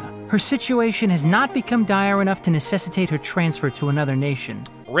academia. Her situation has not become dire enough to necessitate her transfer to another nation.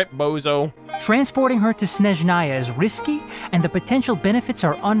 Rip bozo. Transporting her to Snezhnaya is risky, and the potential benefits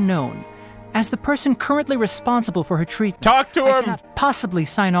are unknown. As the person currently responsible for her treatment, talk to him. I cannot possibly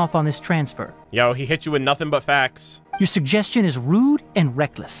sign off on this transfer. Yo, he hit you with nothing but facts. Your suggestion is rude and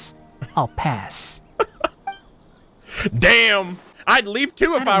reckless. I'll pass. Damn, I'd leave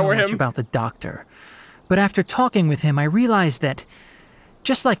too if I were him. I don't know much about the doctor, but after talking with him, I realized that,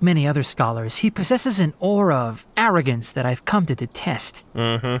 just like many other scholars, he possesses an aura of arrogance that I've come to detest.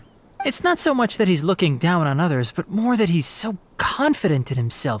 It's not so much that he's looking down on others, but more that he's so confident in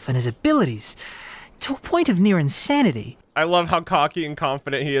himself and his abilities, to a point of near insanity. I love how cocky and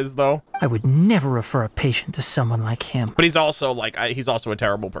confident he is, though. I would never refer a patient to someone like him. But he's also, like, he's also a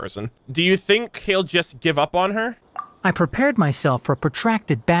terrible person. Do you think he'll just give up on her? I prepared myself for a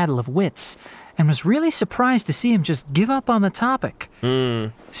protracted battle of wits, and was really surprised to see him just give up on the topic.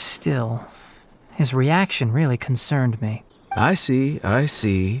 Still, his reaction really concerned me. I see, I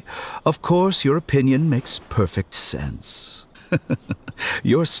see. Of course, your opinion makes perfect sense.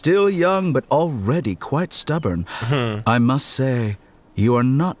 You're still young, but already quite stubborn. I must say, you are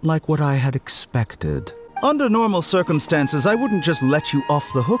not like what I had expected. Under normal circumstances, I wouldn't just let you off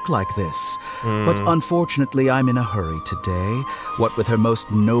the hook like this. But unfortunately, I'm in a hurry today. What with Her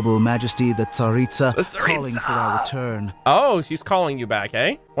Most Noble Majesty, the Tsaritsa, calling for our return. Oh, she's calling you back,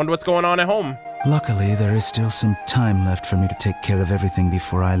 eh? Wonder what's going on at home. Luckily, there is still some time left for me to take care of everything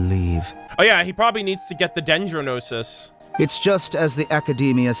before I leave. Oh yeah, he probably needs to get the Dendronosis. It's just as the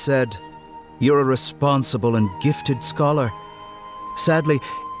Academia said. You're a responsible and gifted scholar. Sadly,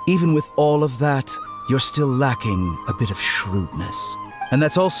 even with all of that, you're still lacking a bit of shrewdness. And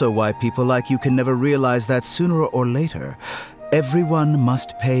that's also why people like you can never realize that sooner or later, everyone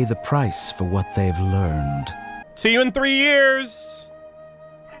must pay the price for what they've learned. See you in 3 years!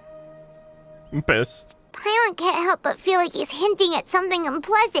 I'm pissed. Paimon can't help but feel like he's hinting at something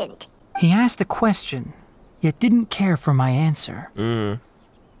unpleasant. He asked a question, yet didn't care for my answer.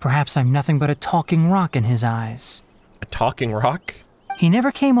 Perhaps I'm nothing but a talking rock in his eyes. A talking rock? He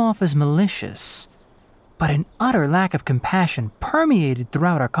never came off as malicious, but an utter lack of compassion permeated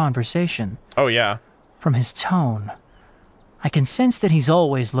throughout our conversation. Oh, yeah. From his tone, I can sense that he's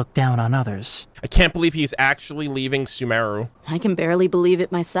always looked down on others. I can't believe he's actually leaving Sumeru. I can barely believe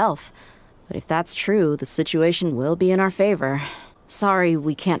it myself. But if that's true, the situation will be in our favor. Sorry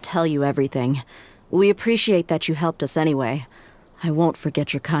we can't tell you everything. We appreciate that you helped us anyway. I won't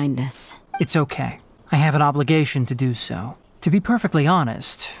forget your kindness. It's okay. I have an obligation to do so. To be perfectly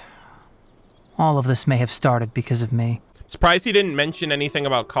honest, all of this may have started because of me. Surprised he didn't mention anything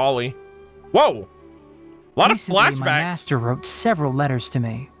about Kali. Whoa! A lot Recently, of flashbacks. My master wrote several letters to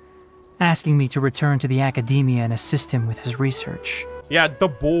me, asking me to return to the academia and assist him with his research. Yeah, the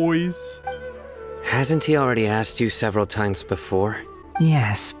boys. Hasn't he already asked you several times before?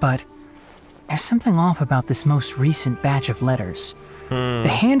 Yes, but there's something off about this most recent batch of letters. The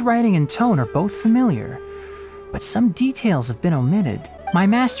handwriting and tone are both familiar, but some details have been omitted. My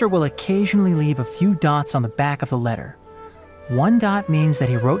master will occasionally leave a few dots on the back of the letter. 1 dot means that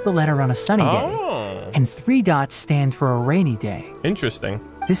he wrote the letter on a sunny day, and 3 dots stand for a rainy day. Interesting.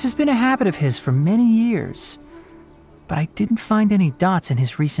 This has been a habit of his for many years, but I didn't find any dots in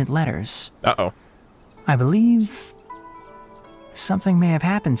his recent letters. Uh-oh. I believe something may have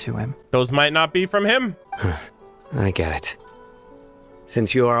happened to him. Those might not be from him. I get it.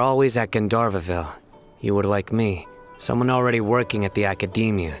 Since you are always at Gandharvaville, you would like me, someone already working at the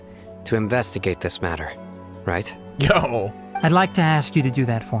academia, to investigate this matter, right? Yo. I'd like to ask you to do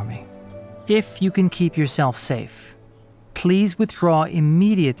that for me. If you can keep yourself safe, please withdraw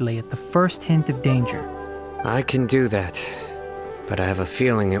immediately at the first hint of danger. I can do that, but I have a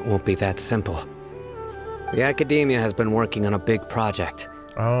feeling it won't be that simple. The academia has been working on a big project.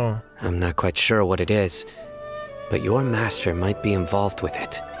 Oh. I'm not quite sure what it is, but your master might be involved with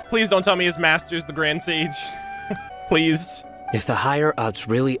it. Please don't tell me his master's the Grand Sage. Please. If the higher-ups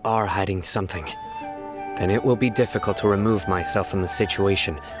really are hiding something, then it will be difficult to remove myself from the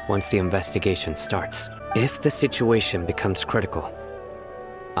situation once the investigation starts. If the situation becomes critical,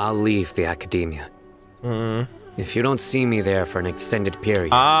 I'll leave the academia. If you don't see me there for an extended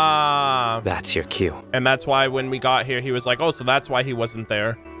period, that's your cue. And that's why when we got here, he was like, oh, so that's why he wasn't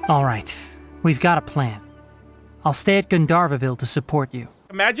there. All right, we've got a plan. I'll stay at Gandharvaville to support you.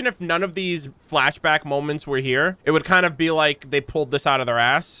 Imagine if none of these flashback moments were here. It would kind of be like they pulled this out of their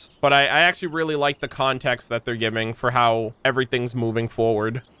ass. But I actually really like the context that they're giving for how everything's moving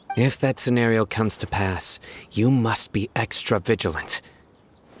forward. If that scenario comes to pass, you must be extra vigilant.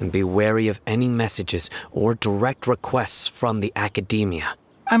 And be wary of any messages or direct requests from the academia.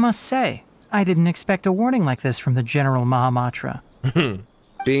 I must say, I didn't expect a warning like this from the General Mahamatra.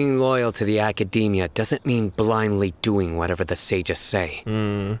 Being loyal to the academia doesn't mean blindly doing whatever the sages say.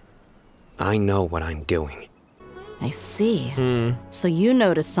 I know what I'm doing. I see. So you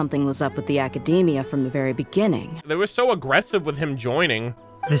noticed something was up with the academia from the very beginning. They were so aggressive with him joining.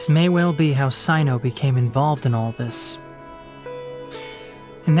 This may well be how Sino became involved in all this.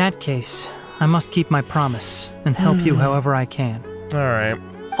 In that case, I must keep my promise and help you however I can. All right.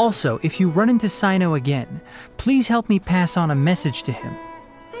 Also, if you run into Sino again, please help me pass on a message to him.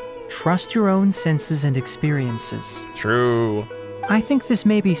 Trust your own senses and experiences. True. I think this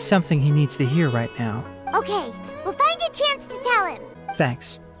may be something he needs to hear right now. Okay, we'll find a chance to tell him.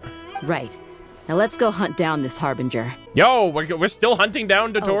 Thanks. Right. Now let's go hunt down this Harbinger. Yo, we're still hunting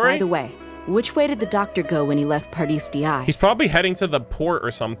down Dotori? Oh, by the way, which way did the doctor go when he left Pardis Di? He's probably heading to the port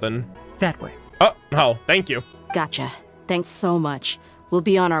or something. That way. Oh, thank you. Gotcha. Thanks so much. We'll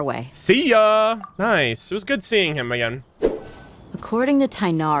be on our way. See ya. Nice. It was good seeing him again. According to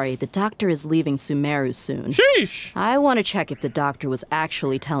Tainari, the doctor is leaving Sumeru soon. Sheesh. I want to check if the doctor was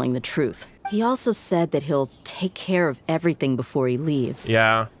actually telling the truth. He also said that he'll take care of everything before he leaves.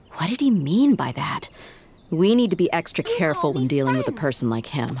 Yeah. What did he mean by that? We need to be extra careful when dealing with a person like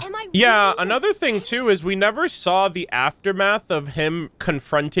him. Yeah, another thing too is we never saw the aftermath of him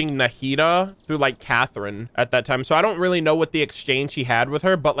confronting Nahida through like Catherine at that time. So I don't really know what the exchange he had with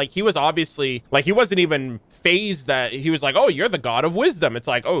her, but like he was obviously like he wasn't even phased that he was like, oh, you're the god of wisdom. It's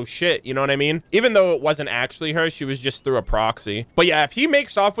like, oh shit, you know what I mean? Even though it wasn't actually her, she was just through a proxy. But yeah, if he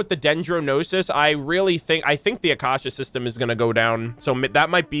makes off with the Dendronosis, I think the Akasha system is gonna go down. So that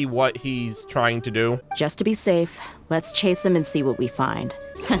might be what he's trying to do. Just to be safe, let's chase him and see what we find.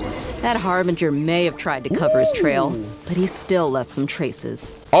 That Harbinger may have tried to cover his trail, but he still left some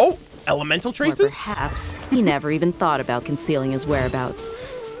traces. Oh, elemental traces? Or perhaps he never even thought about concealing his whereabouts.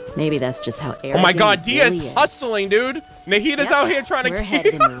 Maybe that's just how arrogant. Oh my god, Dia's really hustling, dude. Nahida's out here trying to We're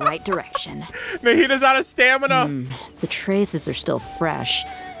headed in the right direction. Nahida's out of stamina. The traces are still fresh,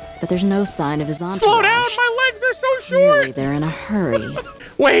 but there's no sign of his entourage. Slow down, my legs are so short. Clearly they're in a hurry.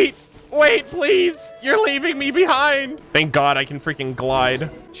 Wait, please. You're leaving me behind. Thank God I can freaking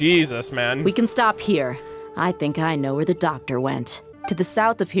glide. Jesus, man. We can stop here. I think I know where the doctor went. To the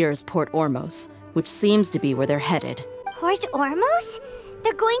south of here is Port Ormos, which seems to be where they're headed. Port Ormos?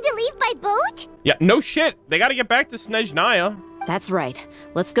 They're going to leave by boat? Yeah, no shit. They gotta get back to Snezhnaya. That's right.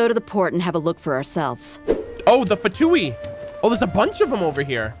 Let's go to the port and have a look for ourselves. Oh, the Fatui. Oh, there's a bunch of them over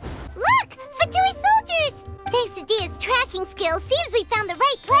here. Look! Fatui soldiers! Thanks to Dia's tracking skills, seems we found the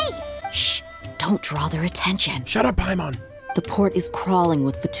right place. Shh! don't draw their attention. Shut up, Paimon. The port is crawling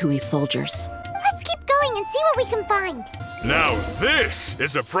with Fatui soldiers. Let's keep going and see what we can find. Now this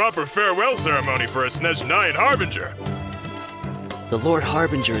is a proper farewell ceremony for a Snezhnayan Harbinger. The Lord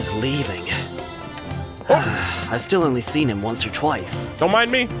Harbinger is leaving. I've still only seen him once or twice. Don't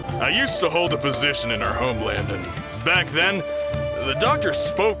mind me. I used to hold a position in our homeland, and back then, the doctor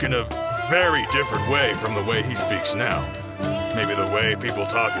spoke in a very different way from the way he speaks now. Maybe the way people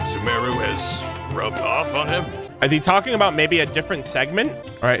talk in Sumeru has rubbed off on him? Are they talking about maybe a different segment?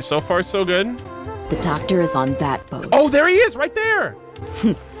 All right, so far so good. The doctor is on that boat. Oh, there he is, right there.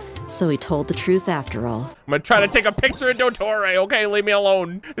 So he told the truth after all. I'm gonna try to take a picture of Dottore, okay? Leave me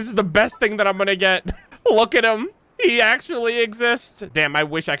alone. This is the best thing that I'm gonna get. Look at him. He actually exists. Damn, I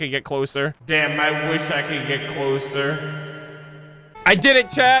wish I could get closer. Damn, I wish I could get closer. I did it,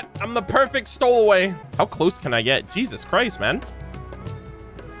 chat. I'm the perfect stowaway. How close can I get? Jesus Christ, man.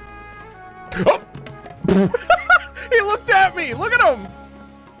 Oh! He looked at me. Look at him.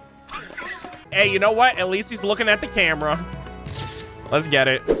 Hey, you know what? At least he's looking at the camera. Let's get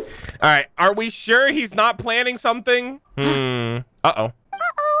it. All right. Are we sure he's not planning something? Uh-oh. Uh-oh.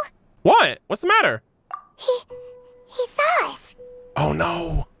 What? What's the matter? He saw us. Oh,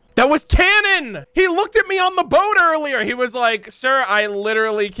 no. That was canon. He looked at me on the boat earlier. He was like, sir, I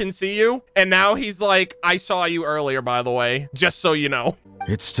literally can see you. And now he's like, I saw you earlier, by the way, just so you know.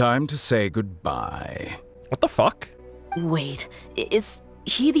 It's time to say goodbye. What the fuck? Wait, is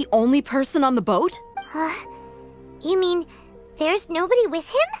he the only person on the boat? You mean there's nobody with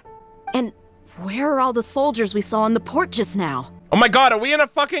him? And where are all the soldiers we saw in the port just now? Oh my god, are we in a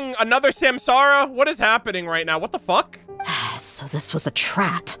fucking another Samsara? What is happening right now? What the fuck? So this was a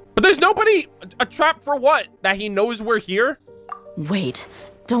trap. But there's nobody. A trap for what? That he knows we're here? Wait,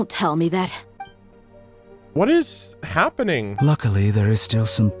 don't tell me that. What is happening? Luckily, there is still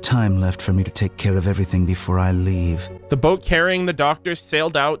some time left for me to take care of everything before I leave. The boat carrying the doctor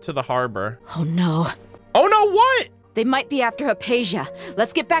sailed out to the harbor. Oh no. Oh no, what? They might be after Hypatia.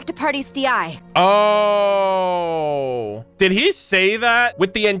 Let's get back to Party's DI. Oh. Did he say that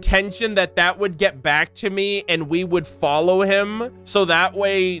with the intention that that would get back to me and we would follow him? So that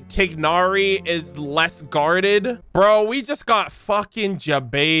way Tignari is less guarded? Bro, we just got fucking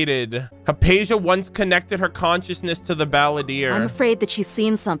jebaited. Hypatia once connected her consciousness to the balladeer. I'm afraid that she's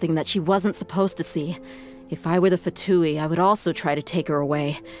seen something that she wasn't supposed to see. If I were the Fatui, I would also try to take her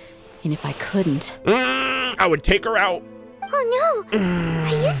away. And if I couldn't... I would take her out. Oh no! Are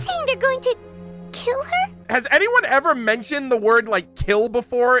you saying they're going to kill her? Has anyone ever mentioned the word like kill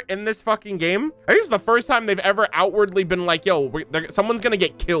before in this fucking game? I think it's the first time they've ever outwardly been like, yo, someone's gonna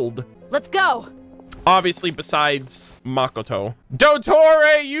get killed. Let's go. Obviously, besides Makoto.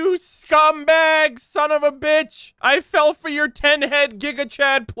 Dottore, you scumbag son of a bitch. I fell for your 10-head Giga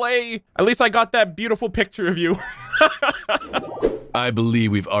Chad play. At least I got that beautiful picture of you. I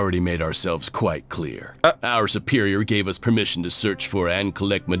believe we've already made ourselves quite clear. Our superior gave us permission to search for and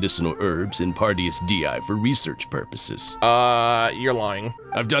collect medicinal herbs in Pardeus DI for research purposes. You're lying.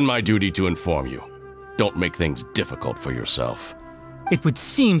 I've done my duty to inform you. Don't make things difficult for yourself. It would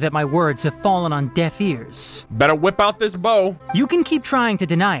seem that my words have fallen on deaf ears. Better whip out this bow. You can keep trying to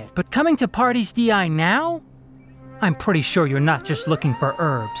deny it, but coming to Party's DI now? I'm pretty sure you're not just looking for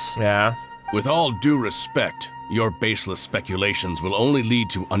herbs. Yeah. With all due respect, your baseless speculations will only lead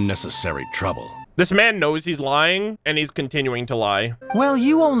to unnecessary trouble. This man knows he's lying, and he's continuing to lie. Well,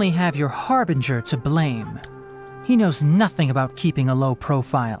 you only have your Harbinger to blame. He knows nothing about keeping a low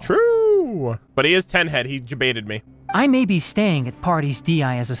profile. True. But he is 10-head. He jebaited me. I may be staying at Party's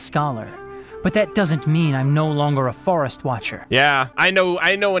DI as a scholar, but that doesn't mean I'm no longer a forest watcher. Yeah, I know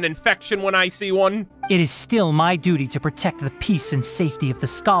an infection when I see one. It is still my duty to protect the peace and safety of the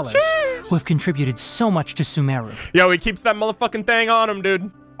scholars who have contributed so much to Sumeru. Yo, he keeps that motherfucking thing on him,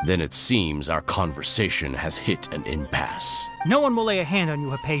 dude. Then it seems our conversation has hit an impasse. No one will lay a hand on you,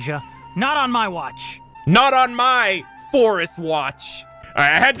 Hypatia. Not on my watch. Not on my forest watch. All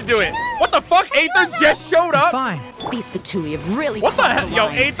right, I had to do it. What the fuck? Aether just showed up? Fine. These Fatui have really... What the hell? Yo,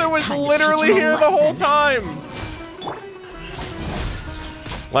 Aether was literally here the whole time.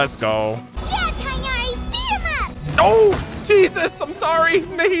 Let's go. Yeah, Tignari, beat him up! Oh, Jesus, I'm sorry,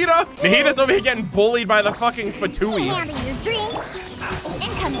 Nahida. Nahida's over here getting bullied by the fucking Fatui. Handle your drink.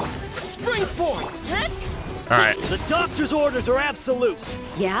 Incoming. Spring forward! All right. The doctor's orders are absolute.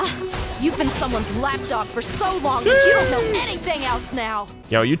 Yeah? You've been someone's lapdog for so long that you don't know anything else now.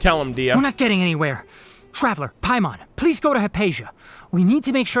 Yo, you tell him, Dia. We're not getting anywhere. Traveler, Paimon, please go to Hypatia. We need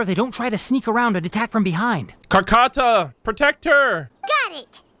to make sure they don't try to sneak around and attack from behind. Karkata, protect her. Got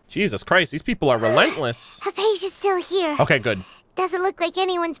it. Jesus Christ, these people are relentless. Hypatia's still here. Okay, good. Doesn't look like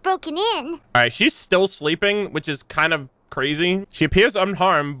anyone's broken in. All right, she's still sleeping, which is kind of crazy. She appears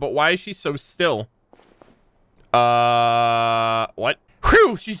unharmed, but why is she so still? What?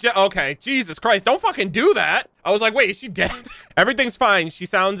 Whew, she's just, okay, Jesus Christ, don't fucking do that. I was like, wait, is she dead? Everything's fine, she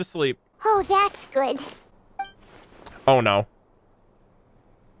sounds asleep. Oh, that's good. Oh no.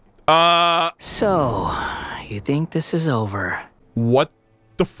 So, you think this is over? What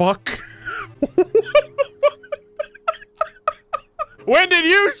the fuck? When did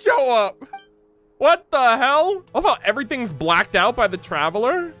you show up? What the hell? I thought everything's blacked out by the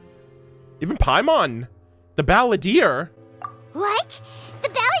Traveler. Even Paimon, the Balladeer. What? The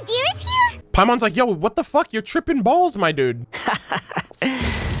Balladeer is here? Paimon's like, yo, what the fuck? You're tripping balls, my dude.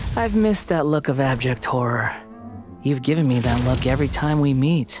 I've missed that look of abject horror. You've given me that look every time we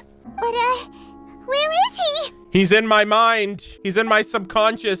meet. But, where is he? He's in my mind. He's in my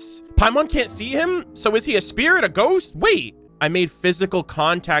subconscious. Paimon can't see him? So is he a spirit, a ghost? Wait, I made physical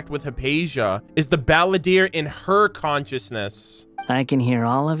contact with Hypatia. Is the Balladeer in her consciousness? I can hear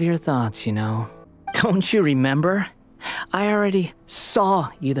all of your thoughts, you know. Don't you remember? I already saw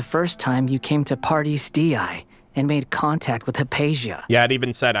you the first time you came to Parties DI and made contact with Hypatia. Yeah, it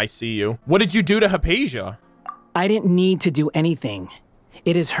even said, I see you. What did you do to Hypatia? I didn't need to do anything.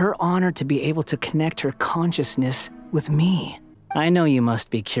 It is her honor to be able to connect her consciousness with me. I know you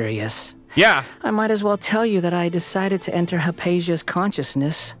must be curious. Yeah. I might as well tell you that I decided to enter Hypatia's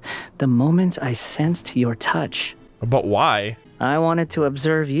consciousness the moment I sensed your touch. But why? I wanted to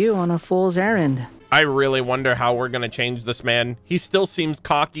observe you on a fool's errand. I really wonder how we're gonna change this man. He still seems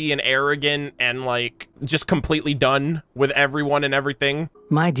cocky and arrogant and like just completely done with everyone and everything.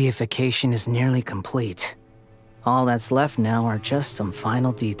 My deification is nearly complete. All that's left now are just some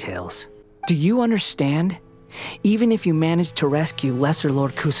final details. Do you understand? Even if you manage to rescue Lesser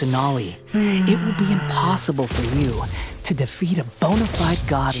Lord Kusanali, it will be impossible for you to defeat a bona fide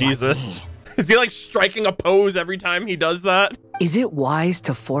god Jesus. like me. Is he like striking a pose every time he does that? Is it wise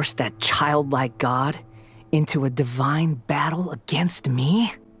to force that childlike god into a divine battle against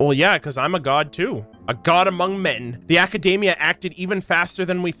me? Well, yeah, because I'm a god too. A god among men. The Academia acted even faster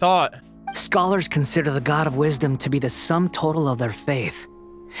than we thought. Scholars consider the God of Wisdom to be the sum total of their faith.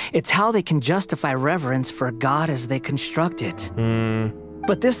 It's how they can justify reverence for a god as they construct it.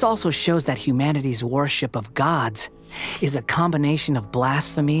 But this also shows that humanity's worship of gods is a combination of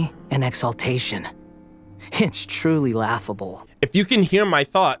blasphemy and exaltation. It's truly laughable. If you can hear my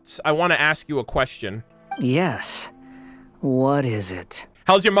thoughts, I want to ask you a question. Yes. What is it?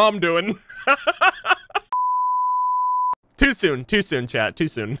 How's your mom doing? Too soon, chat, too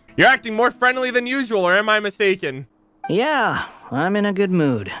soon. You're acting more friendly than usual, or am I mistaken? Yeah, I'm in a good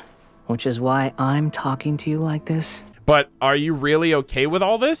mood, which is why I'm talking to you like this. But are you really okay with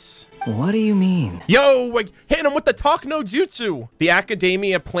all this? What do you mean? Yo, like, hitting him with the talk no jutsu. The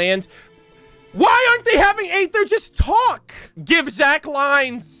Academia plans... Why aren't they having Aether just talk? Give Zack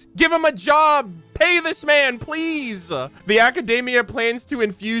lines. Give him a job. Pay this man, please. The Academia plans to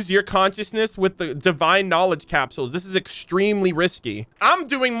infuse your consciousness with the divine knowledge capsules. This is extremely risky. I'm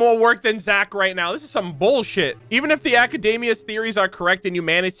doing more work than Zack right now. This is some bullshit. Even if the Academia's theories are correct and you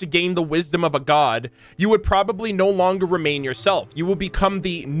manage to gain the wisdom of a god, you would probably no longer remain yourself. You will become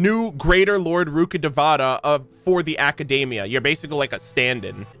the new Greater Lord Rukkhadevata for the Academia. You're basically like a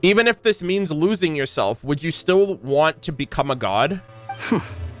stand-in. Even if this means losing yourself, would you still want to become a god?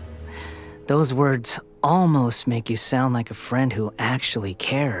 Those words almost make you sound like a friend who actually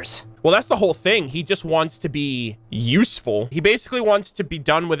cares. Well, that's the whole thing. He just wants to be useful. He basically wants to be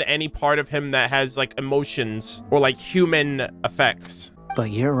done with any part of him that has like emotions or like human effects.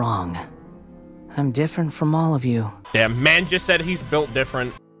 But you're wrong. I'm different from all of you. Yeah, man just said he's built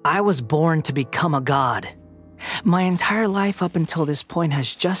different. I was born to become a god. My entire life up until this point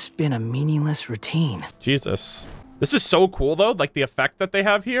has just been a meaningless routine. Jesus. This is so cool though, like the effect that they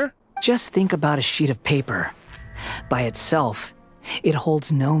have here. Just think about a sheet of paper. By itself, it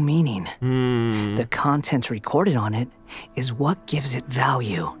holds no meaning. The content recorded on it is what gives it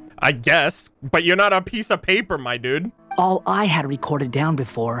value. I guess, but you're not a piece of paper, my dude. All I had recorded down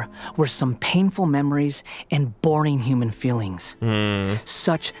before were some painful memories and boring human feelings.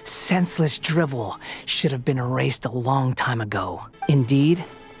 Such senseless drivel should have been erased a long time ago. Indeed,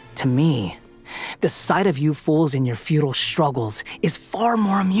 to me, the sight of you fools in your futile struggles is far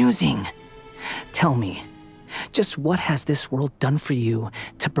more amusing. Tell me, just what has this world done for you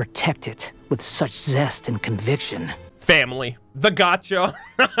to protect it with such zest and conviction? Family. The gotcha.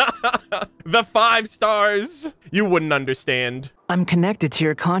 The 5 stars. You wouldn't understand. I'm connected to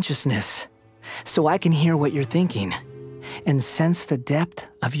your consciousness, so I can hear what you're thinking and sense the depth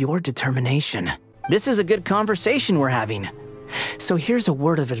of your determination. This is a good conversation we're having. So here's a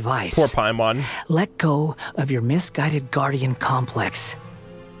word of advice. Poor Paimon. Let go of your misguided guardian complex.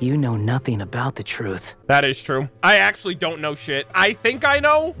 You know nothing about the truth. That is true. I actually don't know shit. I think I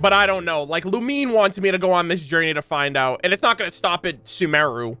know, but I don't know. Like, Lumine wants me to go on this journey to find out, and it's not going to stop at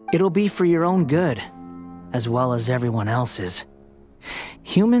Sumeru. It'll be for your own good, as well as everyone else's.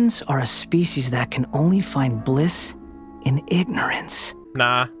 Humans are a species that can only find bliss in ignorance.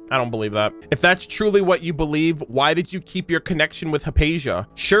 Nah, I don't believe that. If that's truly what you believe, why did you keep your connection with Hypatia?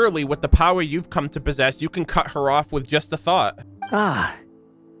 Surely, with the power you've come to possess, you can cut her off with just a thought. Ah.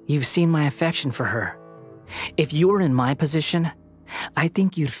 You've seen my affection for her. If you were in my position, I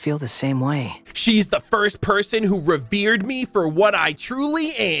think you'd feel the same way. She's the first person who revered me for what I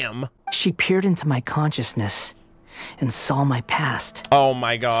truly am. She peered into my consciousness and saw my past. Oh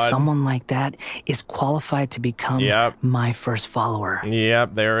my god. Someone like that is qualified to become my first follower.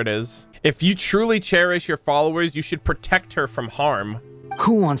 Yep, there it is. If you truly cherish your followers, you should protect her from harm.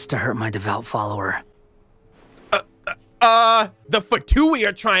 Who wants to hurt my devout follower? The Fatui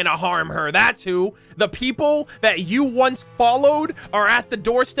are trying to harm her. That's who. The people that you once followed are at the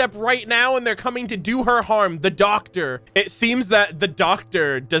doorstep right now, and they're coming to do her harm. The doctor. It seems that the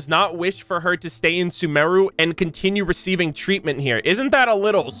doctor does not wish for her to stay in Sumeru and continue receiving treatment here. Isn't that a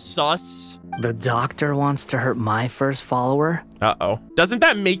little sus? The doctor wants to hurt my first follower? Uh-oh. Doesn't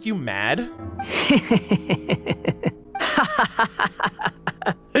that make you mad?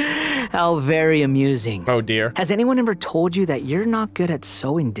 How very amusing. Oh dear. Has anyone ever told you that you're not good at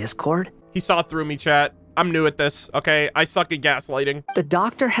sowing discord? He saw through me, chat. I'm new at this, okay? I suck at gaslighting. The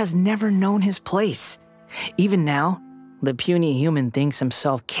doctor has never known his place. Even now, the puny human thinks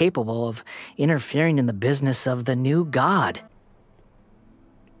himself capable of interfering in the business of the new god.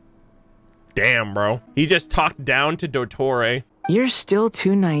 Damn, bro. He just talked down to Dottore. You're still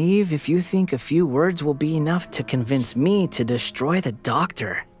too naive if you think a few words will be enough to convince me to destroy the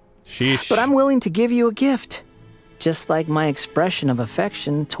doctor. Sheesh. But I'm willing to give you a gift, just like my expression of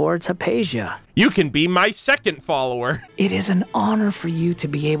affection towards Hypatia. You can be my second follower. It is an honor for you to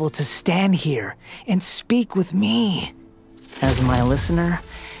be able to stand here and speak with me. As my listener,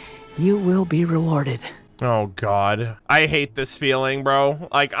 you will be rewarded. Oh god. I hate this feeling, bro.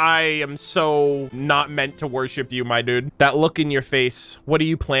 Like, I am so not meant to worship you, my dude. That look in your face. What are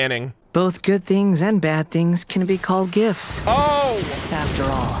you planning? Both good things and bad things can be called gifts. Oh! After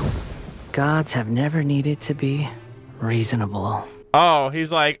all, gods have never needed to be reasonable. Oh,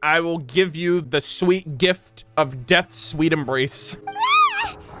 he's like, I will give you the sweet gift of death's sweet embrace.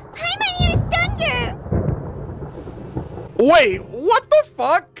 Ah! Paimon here's thunder! Wait, what the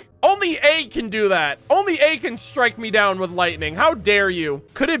fuck? Only A can do that. Only A can strike me down with lightning. How dare you?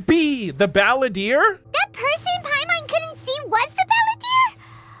 Could it be the Balladeer? That person Paimon couldn't see was the Balladeer?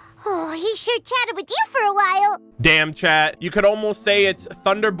 Oh, he sure chatted with you for a while. Damn, chat. You could almost say it's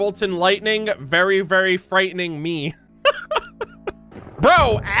Thunderbolts and Lightning, very, very frightening me.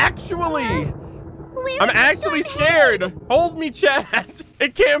 Bro, actually, I'm actually scared. Hold me, chat.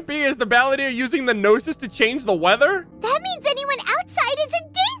 It can't be. Is the Balladeer using the Gnosis to change the weather? That means anyone outside is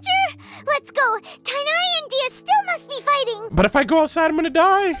in danger. Let's go. Tighnari and Dia still must be fighting. But if I go outside, I'm gonna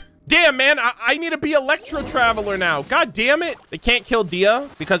die. Damn, man, I need to be Electro Traveler now. God damn it. They can't kill Dia,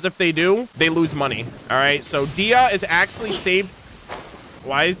 because if they do, they lose money. All right, so Dia is actually saved.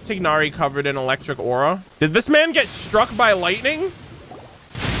 Why is Tighnari covered in electric aura? Did this man get struck by lightning?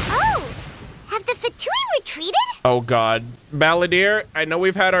 Oh, have the Fatui retreated? Oh, God. Balladeer, I know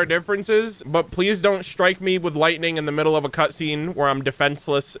we've had our differences, but please don't strike me with lightning in the middle of a cutscene where I'm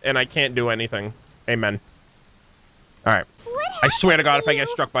defenseless and I can't do anything. Amen. All right. I swear to God, if I get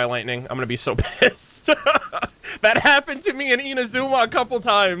struck by lightning, I'm gonna be so pissed. That happened to me in Inazuma a couple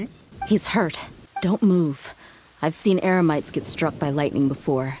times. He's hurt. Don't move. I've seen eremites get struck by lightning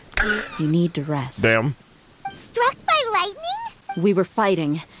before. You need to rest. Damn. Struck by lightning? We were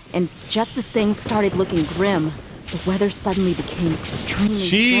fighting, and just as things started looking grim, the weather suddenly became extremely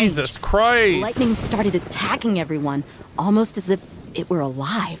Jesus strange. Christ. Lightning started attacking everyone, almost as if it were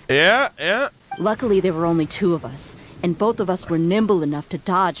alive. Yeah. Luckily, there were only two of us, and both of us were nimble enough to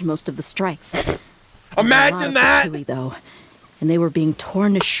dodge most of the strikes. Imagine that! Fatui, though, and they were being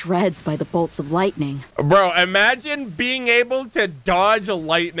torn to shreds by the bolts of lightning. Bro, imagine being able to dodge a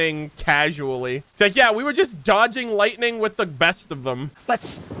lightning casually. It's like, yeah, we were just dodging lightning with the best of them.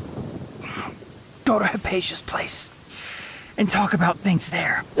 Let's go to Hypatia's place and talk about things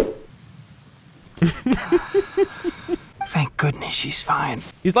there. Thank goodness she's fine.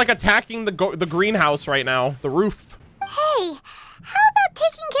 He's like attacking the greenhouse right now, the roof. Hey, how about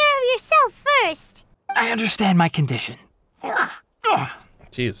taking care of yourself first? I understand my condition.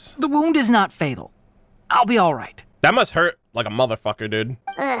 Jeez. The wound is not fatal. I'll be all right. That must hurt. like a motherfucker, dude.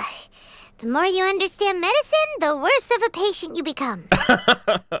 Ugh. The more you understand medicine, the worse of a patient you become.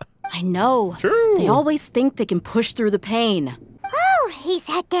 I know. True. They always think they can push through the pain. Oh, he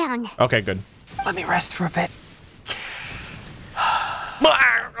sat down. Okay, good. Let me rest for a bit.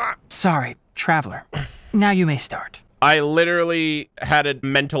 Sorry, Traveler. Now you may start. I literally had a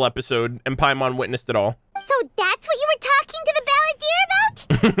mental episode, and Paimon witnessed it all. So that's what you were talking to the balladeer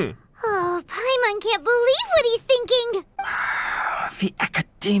about? Oh, Paimon can't believe what he's thinking. The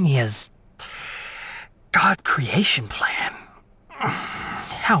Academia's God creation plan.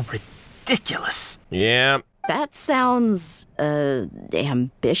 How ridiculous. Yeah. That sounds,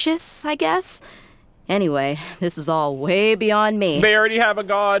 ambitious, I guess? Anyway, this is all way beyond me. They already have a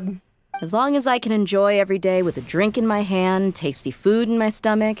god. As long as I can enjoy every day with a drink in my hand, tasty food in my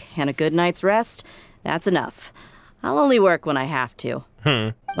stomach, and a good night's rest, that's enough. I'll only work when I have to.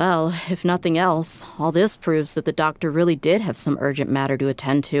 Well, if nothing else, all this proves that the doctor really did have some urgent matter to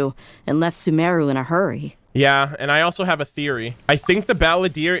attend to and left Sumeru in a hurry. Yeah, and I also have a theory. I think the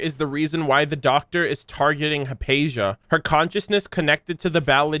balladeer is the reason why the doctor is targeting Hypatia. Her consciousness connected to the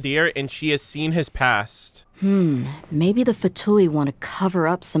balladeer, and she has seen his past. Maybe the Fatui want to cover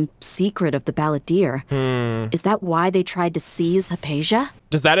up some secret of the balladeer. Is that why they tried to seize Hypatia?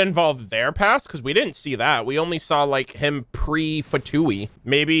 Does that involve their past? Because we didn't see that. We only saw, like, him pre-Fatui.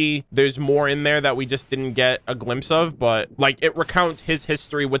 Maybe there's more in there that we just didn't get a glimpse of, but, like, it recounts his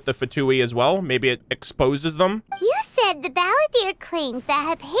history with the Fatui as well. Maybe it exposes them. You said the balladeer claimed that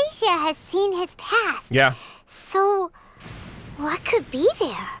Hypatia has seen his past. Yeah. So, what could be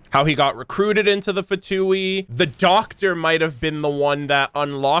there? How he got recruited into the Fatui. The doctor might have been the one that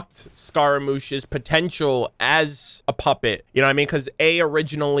unlocked Scaramouche's potential as a puppet. You know what I mean? Because A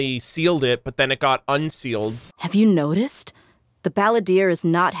originally sealed it, but then it got unsealed. Have you noticed? The balladeer is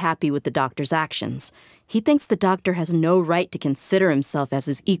not happy with the doctor's actions. He thinks the doctor has no right to consider himself as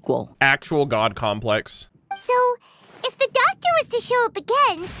his equal. Actual god complex. So, if the doctor was to show up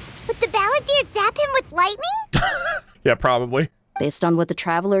again, would the balladeer zap him with lightning? Yeah, probably. Based on what the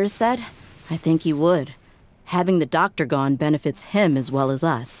Traveler has said, I think he would. Having the doctor gone benefits him as well as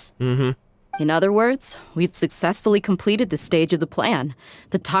us. In other words, we've successfully completed this stage of the plan.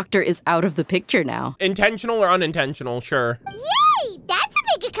 The doctor is out of the picture now. Intentional or unintentional, sure. Yay! That's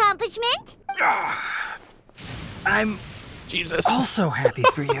a big accomplishment! I'm Jesus. also happy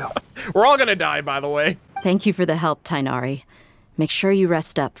for you. We're all gonna die, by the way. Thank you for the help, Tainari. Make sure you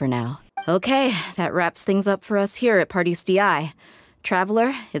rest up for now. Okay, that wraps things up for us here at Parties DI.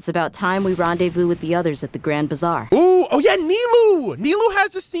 Traveler, it's about time we rendezvous with the others at the Grand Bazaar. Ooh, oh yeah, Nilou! Nilou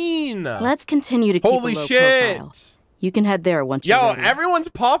has a scene! Let's continue to keep a low profile. You can head there once you're ready. Everyone's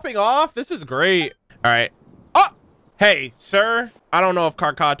popping off. This is great. All right. Oh! Hey, sir. I don't know if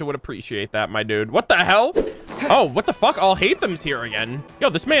Karkata would appreciate that, my dude. What the hell? Oh, what the fuck? All Hathem's here again. Yo,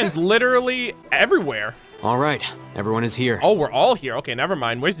 this man's literally everywhere. All right, everyone is here. Oh, we're all here. Okay, never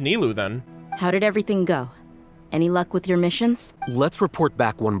mind. Where's Nilou then? How did everything go? Any luck with your missions? Let's report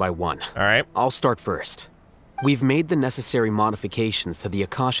back one by one. All right. I'll start first. We've made the necessary modifications to the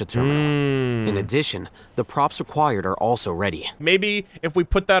Akasha terminal. In addition, the props required are also ready. Maybe if we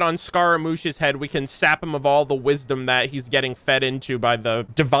put that on Scaramouche's head, we can sap him of all the wisdom that he's getting fed into by the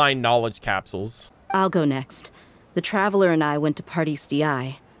divine knowledge capsules. I'll go next. The Traveler and I went to Parties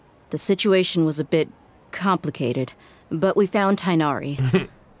DI. The situation was a bit complicated, but we found Tainari.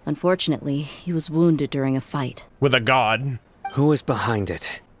 Unfortunately, he was wounded during a fight. With a god. Who was behind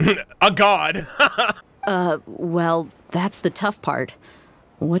it? A god. Well, that's the tough part.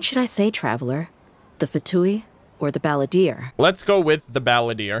 What should I say, Traveler? The Fatui or the balladeer? Let's go with the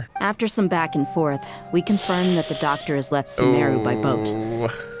balladeer. After some back and forth, we confirmed that the doctor has left Sumeru by boat.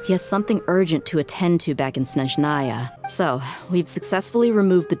 He has something urgent to attend to back in Snezhnaya. So, we've successfully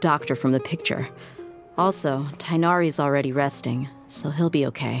removed the doctor from the picture. Also, Tainari's already resting, so he'll be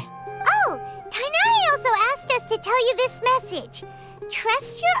okay. Oh, Tainari also asked us to tell you this message.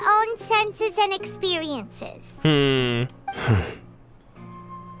 Trust your own senses and experiences.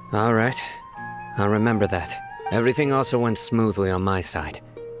 All right. I'll remember that. Everything also went smoothly on my side.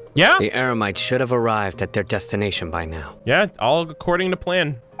 Yeah? The Eremites should have arrived at their destination by now. Yeah, all according to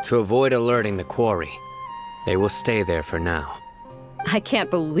plan. To avoid alerting the quarry, they will stay there for now. I can't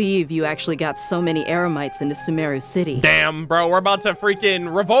believe you actually got so many Eremites into Sumeru City. Damn, bro, we're about to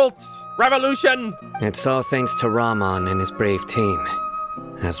freaking revolt! Revolution! It's all thanks to Rahman and his brave team,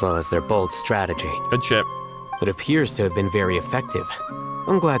 as well as their bold strategy. Good shit. It appears to have been very effective.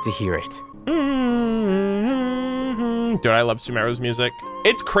 I'm glad to hear it. Dude, I love Sumeru's music.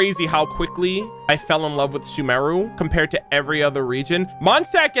 It's crazy how quickly I fell in love with Sumeru compared to every other region.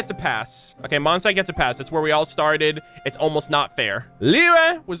 Mondstadt gets a pass. Okay, Mondstadt gets a pass. That's where we all started. It's almost not fair.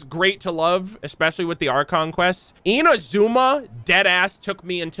 Liyue was great to love, especially with the Archon quests. Inazuma, dead ass, took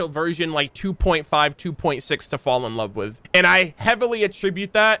me until version like 2.5, 2.6 to fall in love with. And I heavily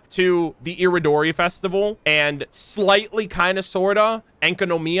attribute that to the Iridori Festival and slightly kind of sorta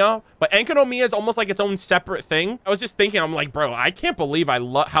Enkanomiya, but Enkanomiya is almost like its own separate thing. I was just thinking, I'm like, bro, I can't believe I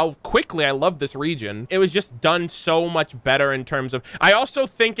love how quickly I love this region. It was just done so much better in terms of, I also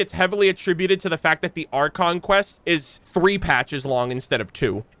think it's heavily attributed to the fact that the Archon Quest is 3 patches long instead of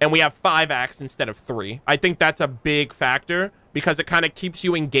 2, and we have 5 acts instead of 3. I think that's a big factor, because it kind of keeps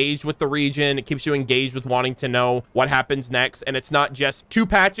you engaged with the region. It keeps you engaged with wanting to know what happens next. And it's not just 2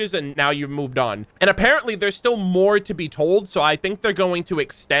 patches and now you've moved on. And apparently there's still more to be told. So I think they're going to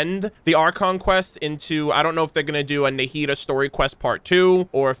extend the Archon Quest into, I don't know if they're going to do a Nahida Story Quest Part 2,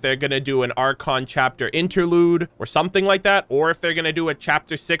 or if they're going to do an Archon Chapter Interlude or something like that, or if they're going to do a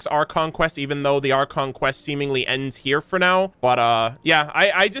Chapter 6 Archon Quest, even though the Archon Quest seemingly ends here for now. But yeah,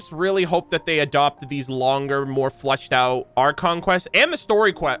 I just really hope that they adopt these longer, more fleshed out Archon Quest and the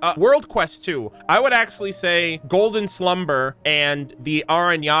story quest, world quest too. I would actually say Golden Slumber and the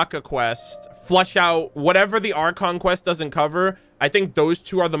Aranyaka quest flush out whatever the Archon quest doesn't cover. I think those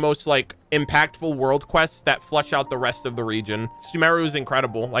 2 are the most like impactful world quests that flush out the rest of the region. Sumeru is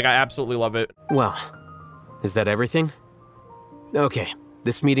incredible. Like, I absolutely love it. Well, is that everything? Okay,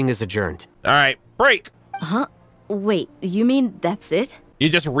 this meeting is adjourned. All right, break. Huh? Wait, you mean that's it? You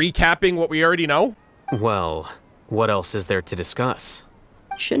just recapping what we already know? Well, what else is there to discuss?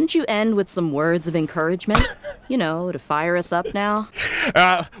 Shouldn't you end with some words of encouragement? You know, to fire us up now?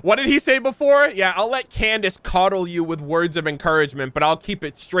 What did he say before? Yeah, I'll let Candace coddle you with words of encouragement, but I'll keep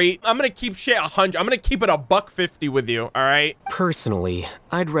it straight. I'm gonna keep shit 100. I'm gonna keep it $150 with you, all right? Personally,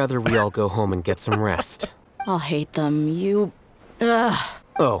 I'd rather we all go home and get some rest. I'll hate them. You... Ugh.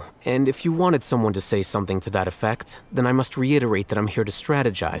 Oh, and if you wanted someone to say something to that effect, then I must reiterate that I'm here to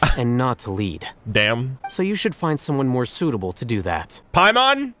strategize and not to lead. Damn. So you should find someone more suitable to do that.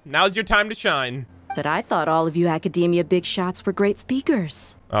 Paimon, now's your time to shine. But I thought all of you academia big shots were great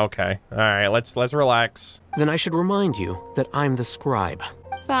speakers. Okay, all right, let's relax. Then I should remind you that I'm the scribe.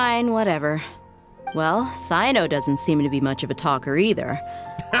 Fine, whatever. Well, Sino doesn't seem to be much of a talker either.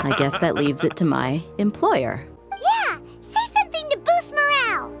 I guess that leaves it to my employer. Yeah, say something to boost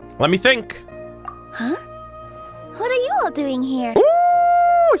morale. Let me think. Huh? What are you all doing here?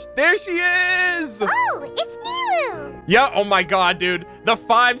 Ooh, there she is! Oh, it's Nilou! Yeah, oh my god, dude. The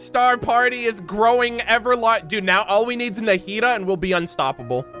 5-star party is growing ever large. Dude, now all we need is Nahida and we'll be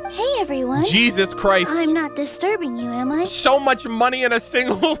unstoppable. Hey, everyone. Jesus Christ. I'm not disturbing you, am I? So much money in a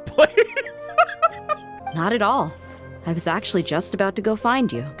single place. Not at all. I was actually just about to go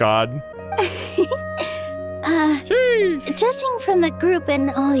find you. God. Judging from the group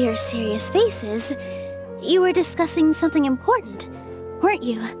and all your serious faces, you were discussing something important, weren't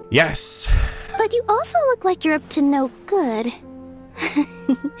you? Yes. But you also look like you're up to no good.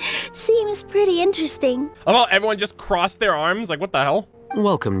 Seems pretty interesting. I love how everyone just crossed their arms. Like, what the hell?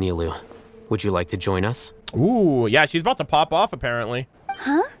 Welcome, Nilou. Would you like to join us? Ooh, yeah, she's about to pop off, apparently.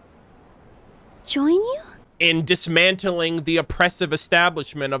 Huh? Join you? In dismantling the oppressive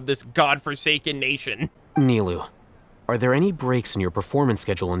establishment of this godforsaken nation. Nilou, are there any breaks in your performance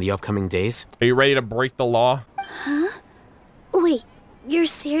schedule in the upcoming days? Are you ready to break the law? Huh? Wait, you're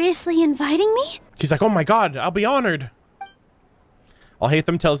seriously inviting me? She's like, oh my god, I'll be honored.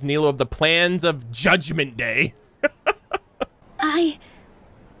 Alhaitham tells Nilou of the plans of Judgment Day. I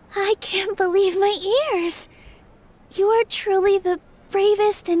can't believe my ears. You are truly the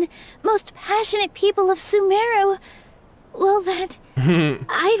bravest and most passionate people of Sumeru, well, that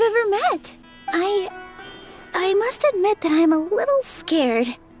I've ever met. I must admit that I'm a little scared,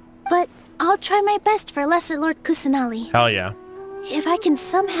 but I'll try my best for Lesser Lord Kusanali. Hell yeah. If I can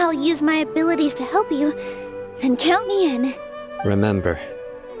somehow use my abilities to help you, then count me in. Remember,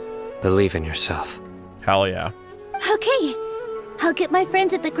 believe in yourself. Hell yeah. Okay, I'll get my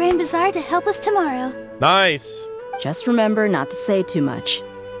friends at the Grand Bazaar to help us tomorrow. Nice. Just remember not to say too much.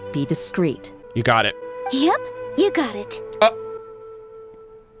 Be discreet. You got it. Yep, you got it.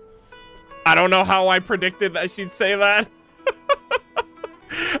 I don't know how I predicted that she'd say that.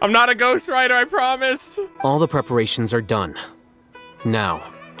 I'm not a ghostwriter, I promise. All the preparations are done.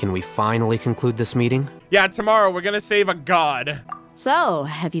 Now, can we finally conclude this meeting? Yeah, tomorrow we're gonna save a god. So,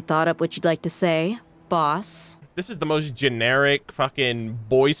 have you thought up what you'd like to say, boss? This is the most generic fucking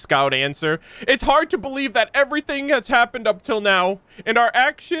Boy Scout answer. It's hard to believe that everything has happened up till now, and our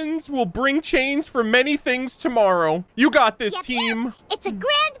actions will bring change for many things tomorrow. You got this, team. It's a grand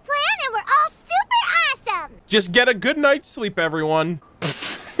plan, and we're all super awesome. Just get a good night's sleep, everyone.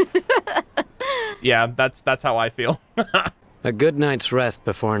 Yeah, that's how I feel. A good night's rest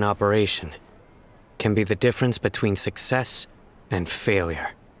before an operation can be the difference between success and failure.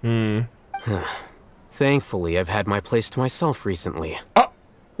 Thankfully, I've had my place to myself recently.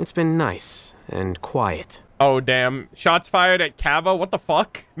 It's been nice and quiet. Oh, damn. Shots fired at Kava? What the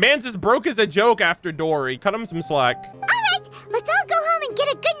fuck? Man's as broke as a joke after Dory. Cut him some slack. All right, let's all go home and get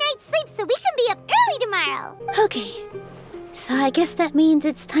a good night's sleep so we can be up early tomorrow. Okay, so I guess that means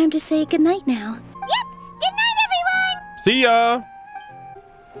it's time to say goodnight now. Yep, good night, everyone. See ya.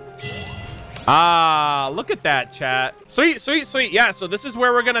 Ah, look at that, chat. Sweet, sweet, sweet. Yeah, so this is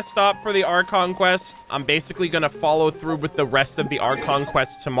where we're gonna stop for the Archon Quest. I'm basically gonna follow through with the rest of the Archon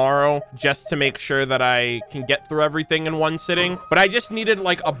Quest tomorrow, just to make sure that I can get through everything in one sitting. But I just needed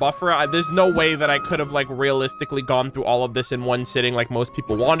like a buffer. There's no way that I could have like realistically gone through all of this in one sitting like most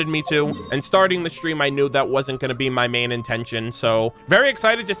people wanted me to. And starting the stream, I knew that wasn't gonna be my main intention. So very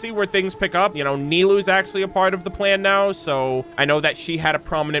excited to see where things pick up. You know, Nilu's actually a part of the plan now, so I know that she had a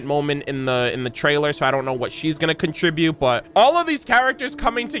prominent moment in the trailer, so I don't know what she's gonna contribute, but all of these characters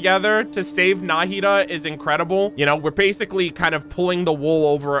coming together to save Nahida is incredible. You know, we're basically kind of pulling the wool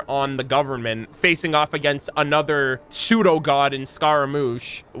over on the government, facing off against another pseudo-god in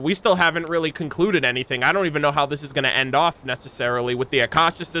Scaramouche. We still haven't really concluded anything. I don't even know how this is gonna end off necessarily with the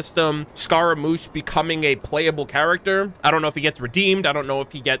Akasha system, Scaramouche becoming a playable character. I don't know if he gets redeemed. I don't know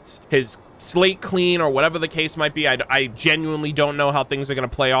if he gets his slate clean or whatever the case might be. I genuinely don't know how things are going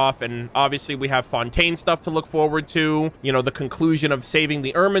to play off, and obviously we have Fontaine stuff to look forward to, you know, the conclusion of saving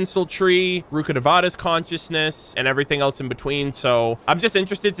the Irminsul tree, Rukkhadevada's consciousness, and everything else in between. So I'm just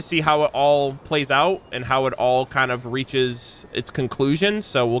interested to see how it all plays out and how it all kind of reaches its conclusion,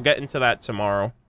 so we'll get into that tomorrow.